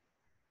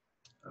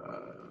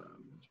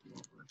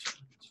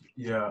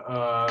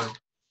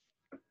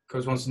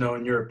 Coach wants to know,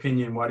 in your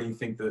opinion, why do you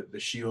think the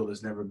shield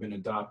hasn't been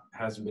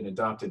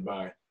adopted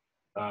by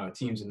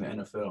teams in the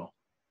NFL?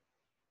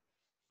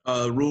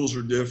 Rules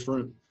are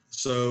different.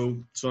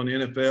 So in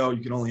the NFL,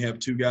 you can only have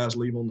 2 guys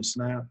leave on the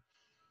snap.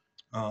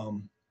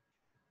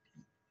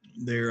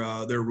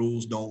 Their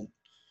rules don't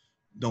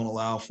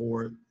allow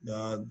for it.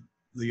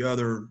 The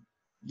other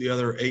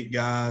 8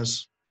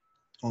 guys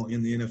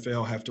in the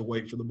NFL have to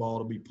wait for the ball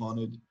to be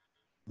punted.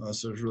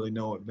 So there's really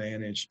no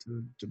advantage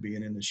to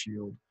being in the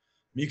shield.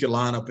 You could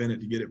line up in it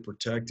to get it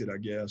protected, I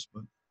guess.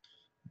 But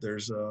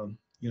there's, the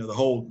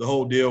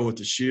whole deal with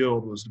the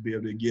shield was to be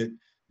able to get,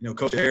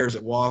 Coach Ayers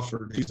at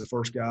Wofford. He's the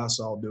first guy I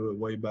saw do it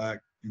way back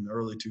in the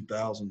early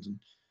 2000s, and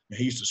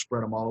he used to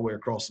spread them all the way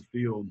across the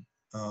field.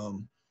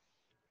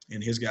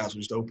 And his guys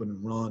would just open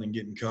and run and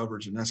get in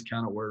coverage, and that's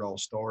kind of where it all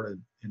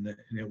started. And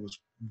it was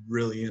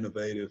really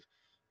innovative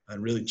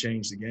and really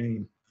changed the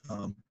game.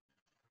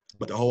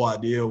 But the whole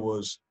idea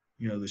was,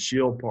 the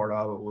shield part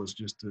of it was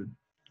just to,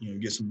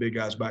 get some big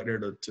guys back there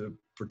to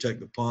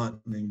protect the punt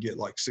and then get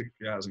like 6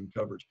 guys in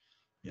coverage.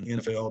 And the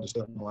NFL just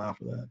doesn't allow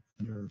for that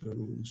under the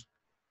rules.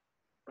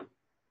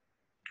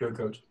 Good,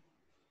 Coach.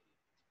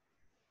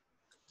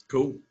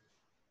 Cool.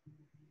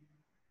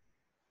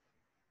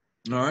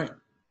 All right.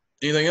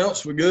 Anything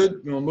else? We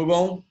good? You want to move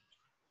on?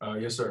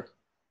 Yes, sir.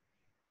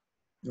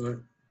 All right.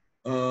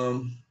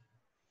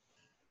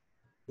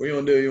 What do you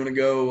want to do? You want to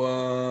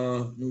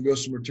go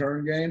some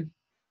return game?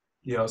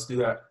 Yeah, let's do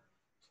that.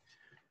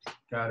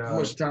 How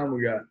much time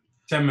we got?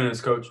 10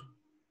 minutes, Coach.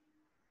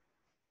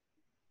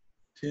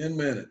 10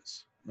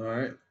 minutes. All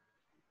right.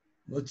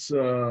 Let's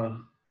tell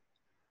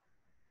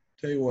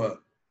you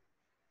what.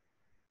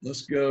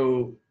 Let's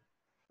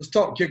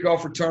talk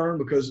kickoff return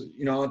because,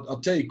 I'll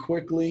tell you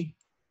quickly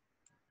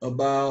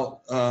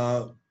about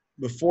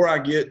before I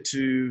get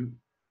to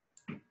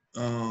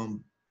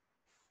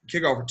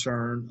kickoff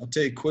return, I'll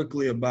tell you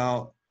quickly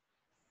about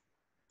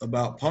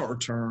punt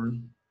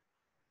return.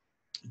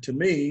 To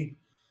me,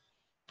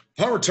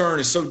 punt return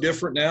is so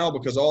different now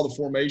because all the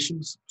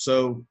formations.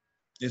 So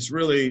it's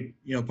really,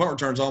 punt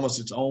return is almost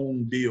its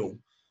own deal.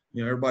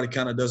 Everybody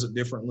kind of does it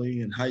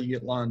differently and how you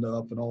get lined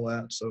up and all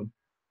that. So,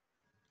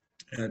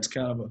 and it's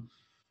kind of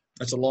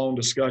that's a long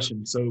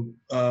discussion. So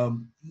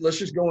let's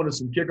just go into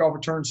some kickoff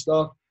return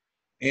stuff.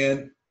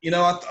 And,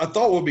 I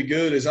thought what would be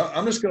good is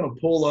I'm just going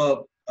to pull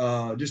up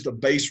just a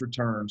base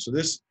return. So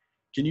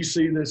can you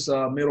see this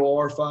middle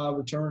R5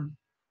 return?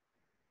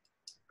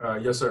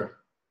 Yes, sir.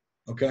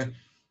 Okay.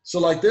 So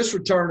like this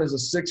return is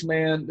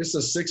this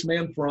is a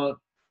 6-man front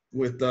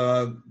with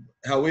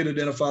how we'd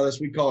identify this.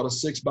 We call it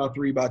a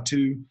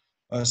 6x3x2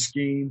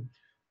 scheme.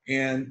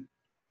 And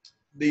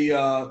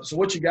so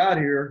what you got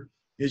here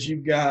is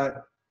you've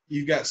got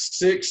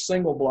 6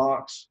 single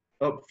blocks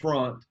up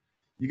front.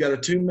 You got a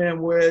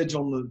 2-man wedge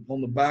on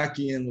the back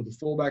end with the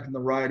fullback in the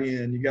right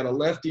end. You got a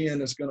left end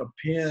that's going to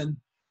pin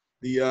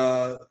the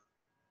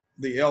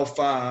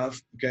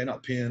L5. Okay,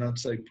 not pin. I'd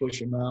say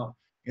push him out.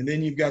 And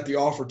then you've got the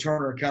off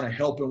returner kind of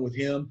helping with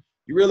him.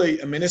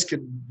 This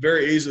could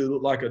very easily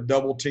look like a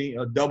double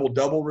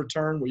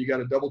return where you got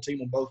a double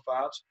team on both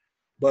sides.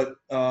 But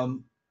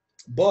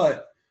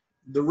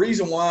the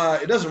reason why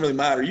it doesn't really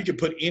matter, you could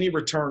put any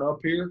return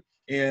up here.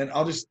 And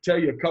I'll just tell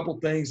you a couple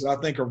things that I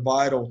think are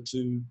vital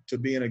to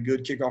being a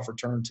good kickoff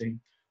return team.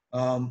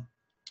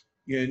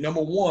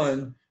 Number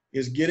one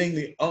is getting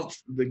the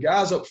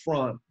guys up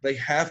front. They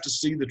have to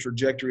see the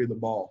trajectory of the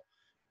ball,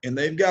 and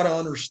they've got to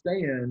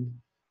understand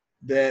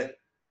that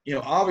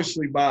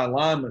obviously by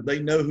alignment they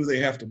know who they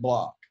have to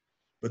block,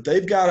 but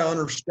they've got to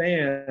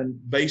understand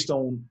based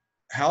on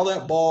how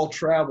that ball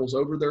travels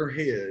over their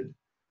head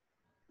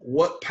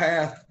what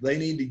path they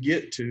need to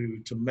get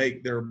to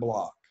make their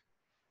block.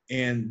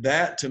 And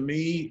that, to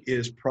me,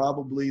 is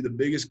probably the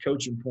biggest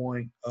coaching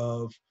point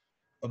of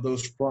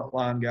those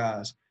frontline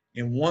guys.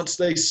 And once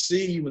they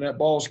see when that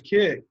ball's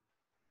kicked,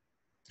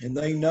 and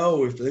they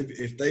know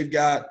if they've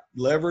got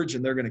leverage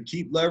and they're going to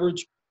keep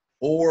leverage,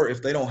 or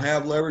if they don't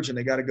have leverage and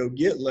they got to go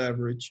get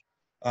leverage,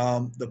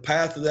 the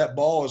path of that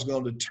ball is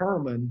going to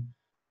determine,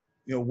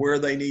 where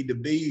they need to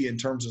be in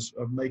terms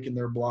of making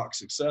their block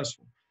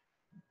successful.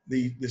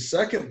 The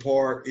second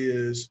part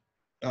is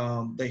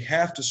they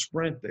have to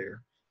sprint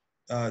there.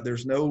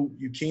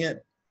 You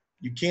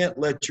can't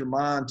let your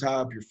mind tie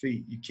up your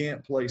feet. You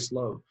can't play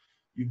slow.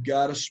 You've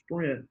got to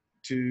sprint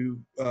to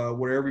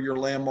wherever your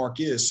landmark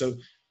is.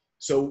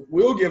 So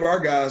we'll give our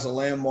guys a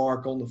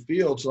landmark on the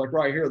field. So like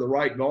right here, the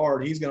right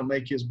guard, he's going to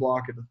make his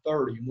block at the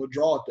 30, and we'll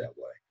draw it that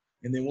way.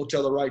 And then we'll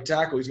tell the right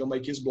tackle he's going to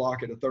make his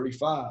block at the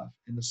 35.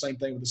 And the same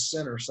thing with the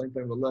center, same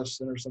thing with the left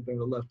center, same thing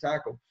with the left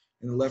tackle.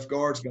 And the left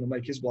guard's going to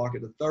make his block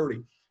at the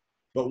 30.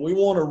 But we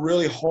want to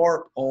really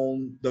harp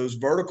on those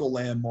vertical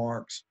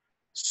landmarks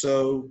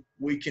so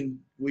we can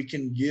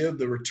give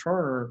the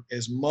returner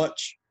as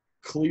much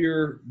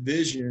clear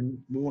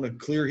vision. We want to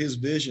clear his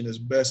vision as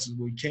best as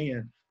we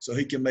can so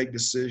he can make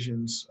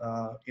decisions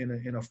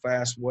in a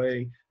fast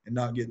way and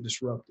not get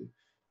disrupted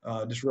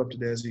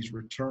as he's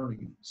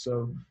returning.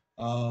 So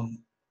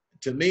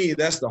to me,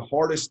 that's the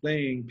hardest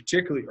thing,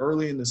 particularly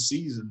early in the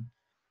season,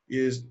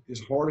 is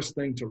hardest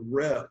thing to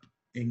rep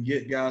and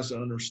get guys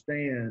to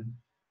understand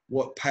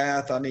what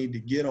path I need to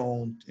get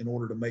on in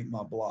order to make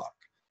my block.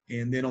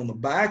 And then on the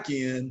back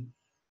end,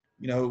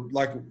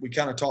 like we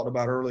kind of talked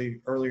about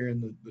earlier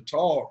in the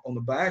talk, on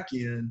the back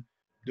end,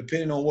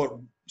 depending on what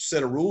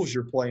set of rules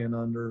you're playing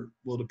under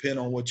will depend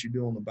on what you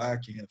do on the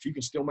back end. If you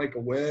can still make a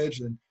wedge,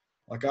 then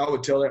like I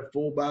would tell that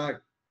fullback,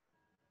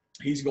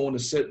 he's going to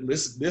sit.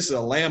 This is a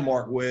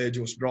landmark wedge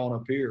was drawn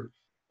up here.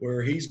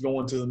 where he's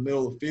going to the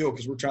middle of the field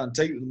because we're trying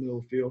to take it to the middle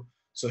of the field.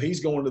 So he's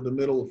going to the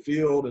middle of the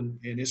field, and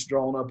it's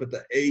drawn up at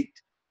the 8.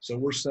 So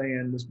we're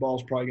saying this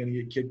ball's probably going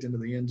to get kicked into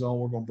the end zone.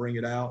 We're going to bring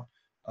it out.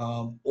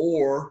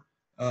 Or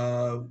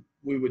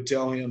we would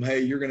tell him,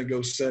 hey, you're going to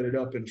go set it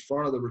up in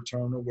front of the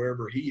returner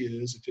wherever he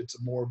is, if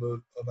it's more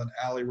of an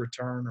alley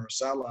return or a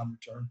sideline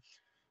return.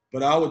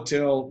 But I would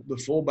tell the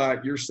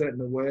fullback, you're setting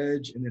the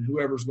wedge, and then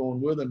whoever's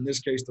going with him, in this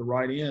case the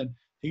right end,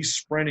 he's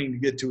sprinting to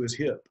get to his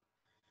hip.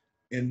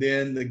 And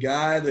then the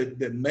guy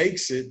that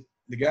makes it,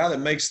 the guy that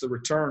makes the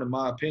return, in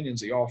my opinion,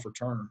 is the off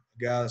returner.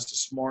 A guy that's a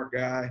smart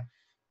guy,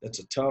 that's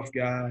a tough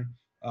guy,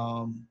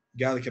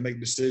 guy that can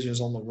make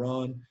decisions on the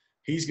run.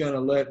 He's going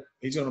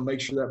to make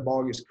sure that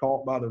ball gets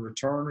caught by the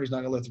returner. He's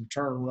not going to let the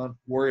returner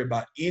worry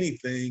about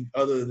anything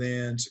other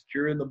than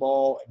securing the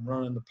ball and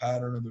running the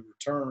pattern of the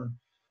return.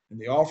 And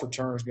the off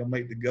returner is going to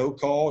make the go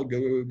call,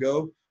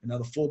 go. And now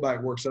the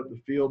fullback works up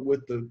the field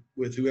with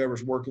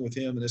whoever's working with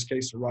him, in this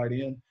case the right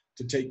end,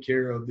 to take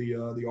care of the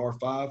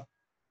R5.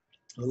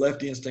 The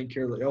left end's taking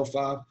care of the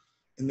L5.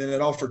 And then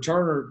that off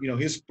returner,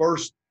 his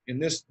first in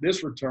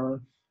this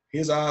return,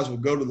 his eyes will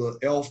go to the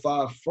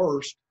L5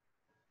 first.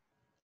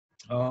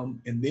 And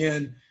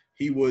then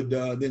he would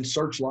then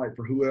searchlight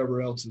for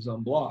whoever else is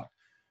unblocked.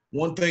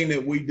 One thing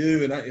that we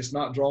do, and it's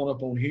not drawn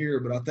up on here,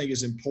 but I think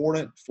is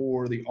important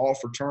for the off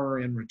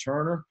returner and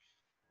returner,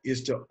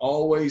 is to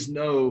always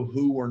know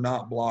who we're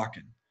not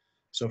blocking.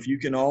 So if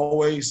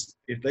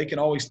they can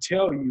always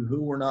tell you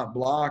who we're not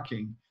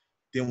blocking,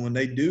 then when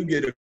they do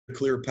get a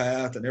clear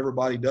path and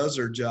everybody does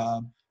their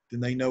job, then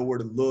they know where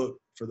to look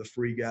for the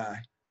free guy.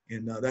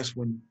 And that's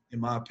when, in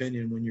my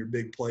opinion, when your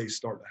big plays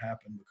start to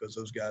happen, because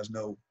those guys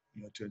know,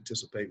 to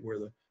anticipate where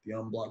the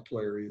unblocked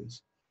player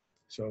is.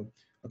 So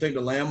I think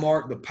the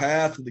landmark, the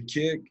path of the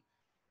kick,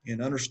 and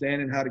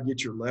understanding how to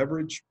get your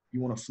leverage.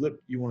 You want to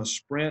flip, you want to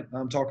sprint.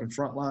 I'm talking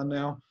front line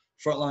now.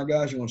 Front line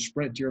guys, you want to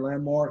sprint to your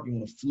landmark. You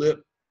want to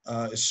flip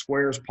as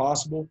square as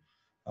possible.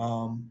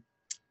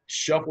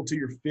 Shuffle to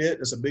your fit.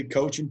 That's a big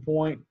coaching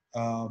point.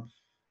 I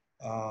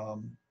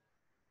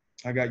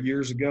got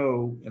years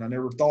ago, and I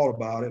never thought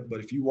about it,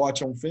 but if you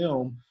watch on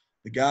film,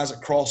 the guys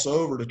that cross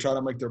over to try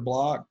to make their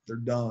block, they're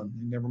done.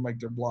 They never make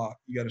their block.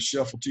 You got to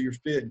shuffle to your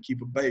fit and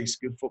keep a base,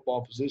 good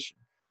football position.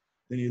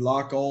 Then you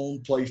lock on,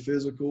 play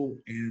physical,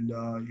 and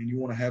you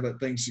want to have that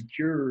thing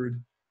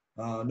secured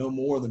no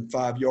more than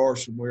 5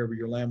 yards from wherever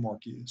your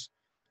landmark is,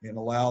 and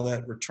allow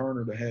that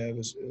returner to have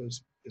as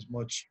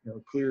much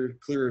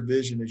clearer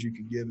vision as you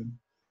can give him.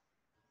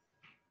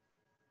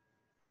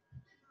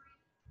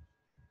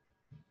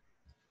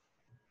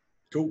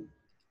 Cool.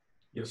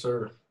 Yes,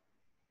 sir.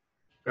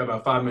 Got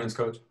about 5 minutes,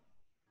 Coach.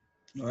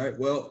 All right.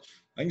 Well,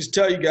 I can just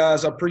tell you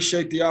guys, I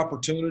appreciate the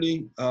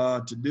opportunity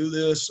to do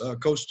this.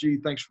 Coach G,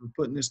 thanks for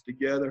putting this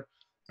together.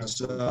 It's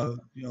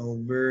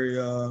very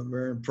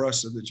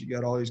impressive that you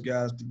got all these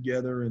guys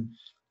together. And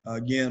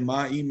again,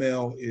 my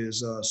email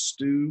is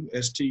Stu,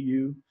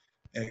 S-T-U,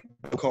 at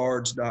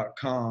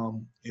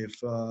cards.com.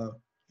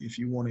 If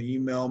you want to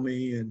email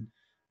me, and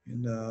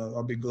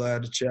I'll be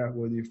glad to chat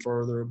with you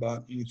further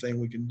about anything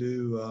we can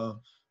do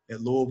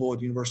at Louisville,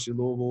 at University of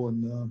Louisville.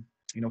 And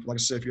like I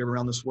said, if you're ever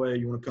around this way,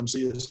 you want to come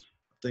see us.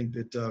 I think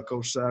that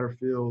Coach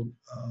Satterfield,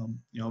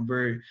 I'm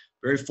very,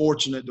 very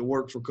fortunate to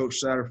work for Coach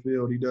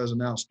Satterfield. He does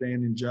an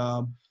outstanding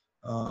job.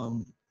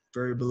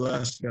 Very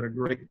blessed. Got a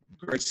great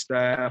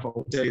staff. I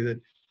will tell you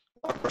that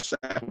our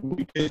staff,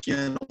 we pick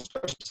in on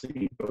special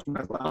teams. Coach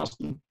Matt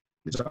Lowson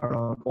is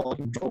our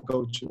quality control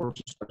coach who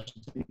works on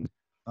special teams.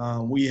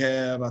 We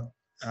have,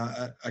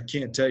 I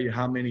can't tell you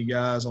how many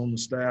guys on the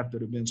staff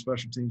that have been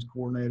special teams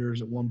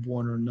coordinators at one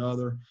point or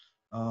another.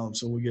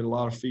 So we get a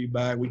lot of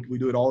feedback. We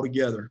do it all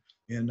together.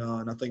 And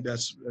I think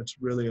that's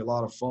really a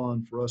lot of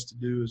fun for us to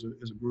do as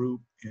a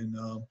group. And,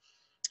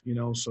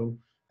 so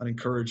I'd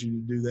encourage you to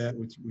do that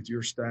with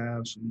your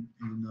staffs.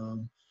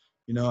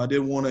 And I did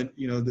want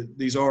to,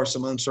 these are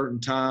some uncertain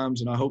times,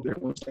 and I hope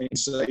everyone's staying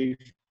safe.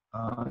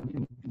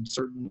 And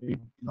certainly,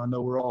 I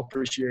know we're all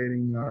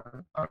appreciating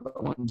our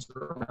loved ones that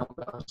are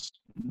around us,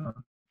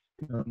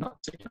 not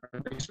taking our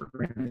days for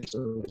granted.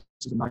 So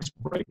it's a nice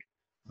break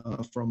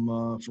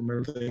from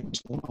everything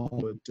that's going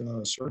on.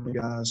 But certainly,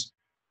 guys,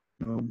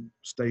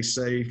 stay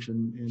safe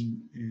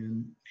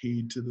and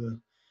heed to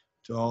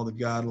all the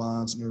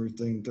guidelines and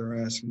everything that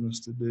they're asking us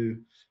to do.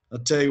 I'll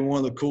tell you, one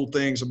of the cool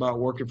things about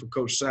working for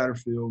Coach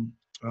Satterfield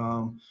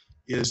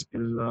is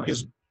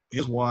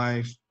his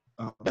wife,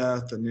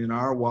 Beth, and then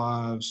our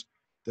wives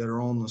that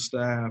are on the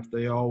staff.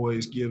 They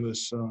always give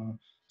us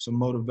some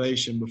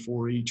motivation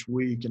before each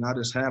week. And I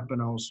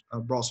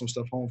brought some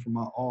stuff home from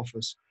my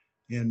office,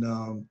 and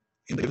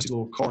they have these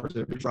little cards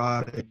every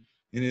Friday.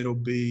 And it'll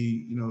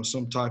be,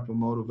 some type of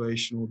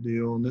motivational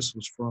deal. And this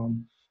was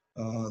from,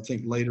 I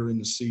think, later in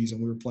the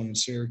season. We were playing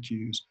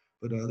Syracuse,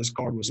 but this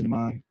card was in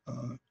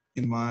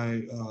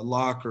my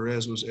locker,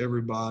 as was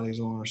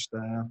everybody's on our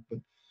staff. But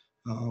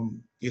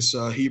it's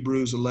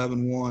Hebrews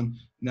 11:1.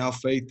 Now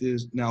faith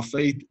is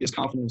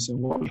confidence in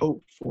what we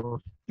hope for,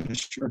 and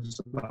assurance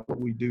about what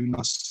we do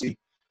not see.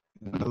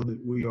 I know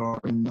that we are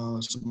in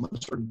some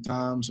uncertain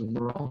times, and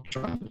we're all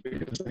trying to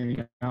figure this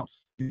thing out.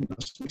 And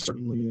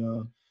certainly,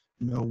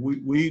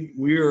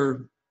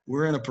 we're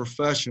in a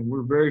profession.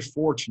 We're very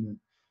fortunate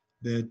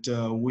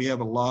that we have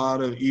a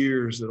lot of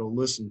ears that'll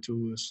listen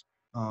to us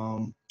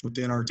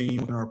within our team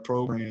and our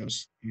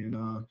programs,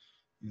 and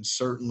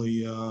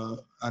certainly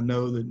I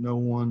know that no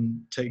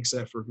one takes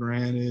that for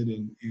granted,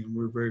 and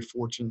we're very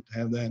fortunate to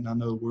have that. And I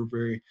know we're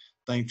very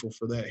thankful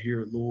for that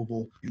here at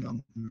Louisville,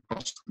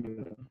 across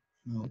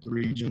the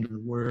region or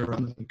wherever.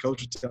 The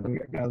coaches tell me we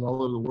got guys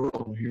all over the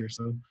world here,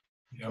 so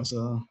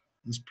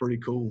it's pretty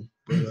cool.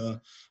 But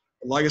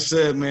like I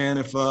said, man,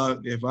 if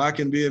I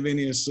can be of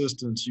any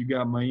assistance, you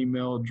got my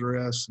email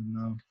address,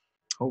 and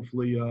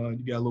hopefully you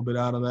got a little bit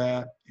out of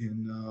that,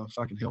 and if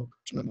I can help.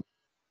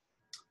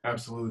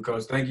 Absolutely,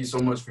 Coach. Thank you so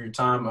much for your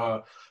time.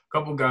 A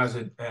couple guys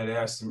had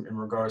asked in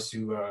regards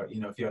to,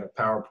 if you had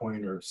a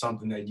PowerPoint or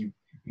something that you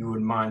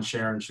wouldn't mind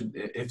sharing.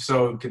 If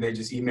so, could they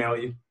just email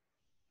you?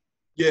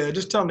 Yeah,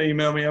 just tell them to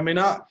email me. I mean,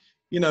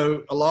 you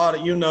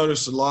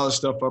notice a lot of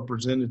stuff I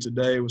presented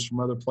today was from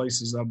other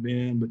places I've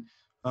been, but,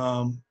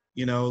 like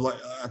I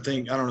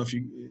don't know if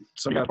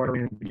some guys probably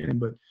in the beginning,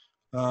 but,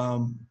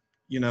 I'll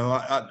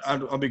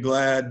be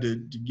glad to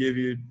give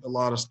you a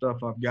lot of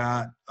stuff I've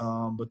got.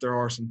 But there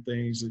are some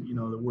things that,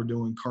 that we're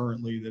doing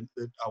currently that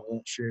I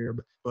won't share,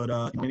 but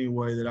any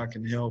way that I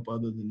can help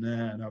other than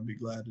that, I'll be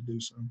glad to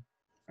do so.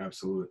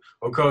 Absolutely.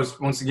 Well, Coach,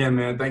 once again,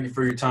 man, thank you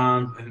for your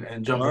time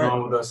and jumping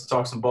on with us to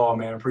talk some ball,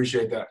 man.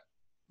 Appreciate that.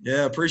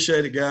 Yeah,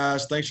 appreciate it,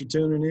 guys. Thanks for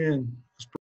tuning in.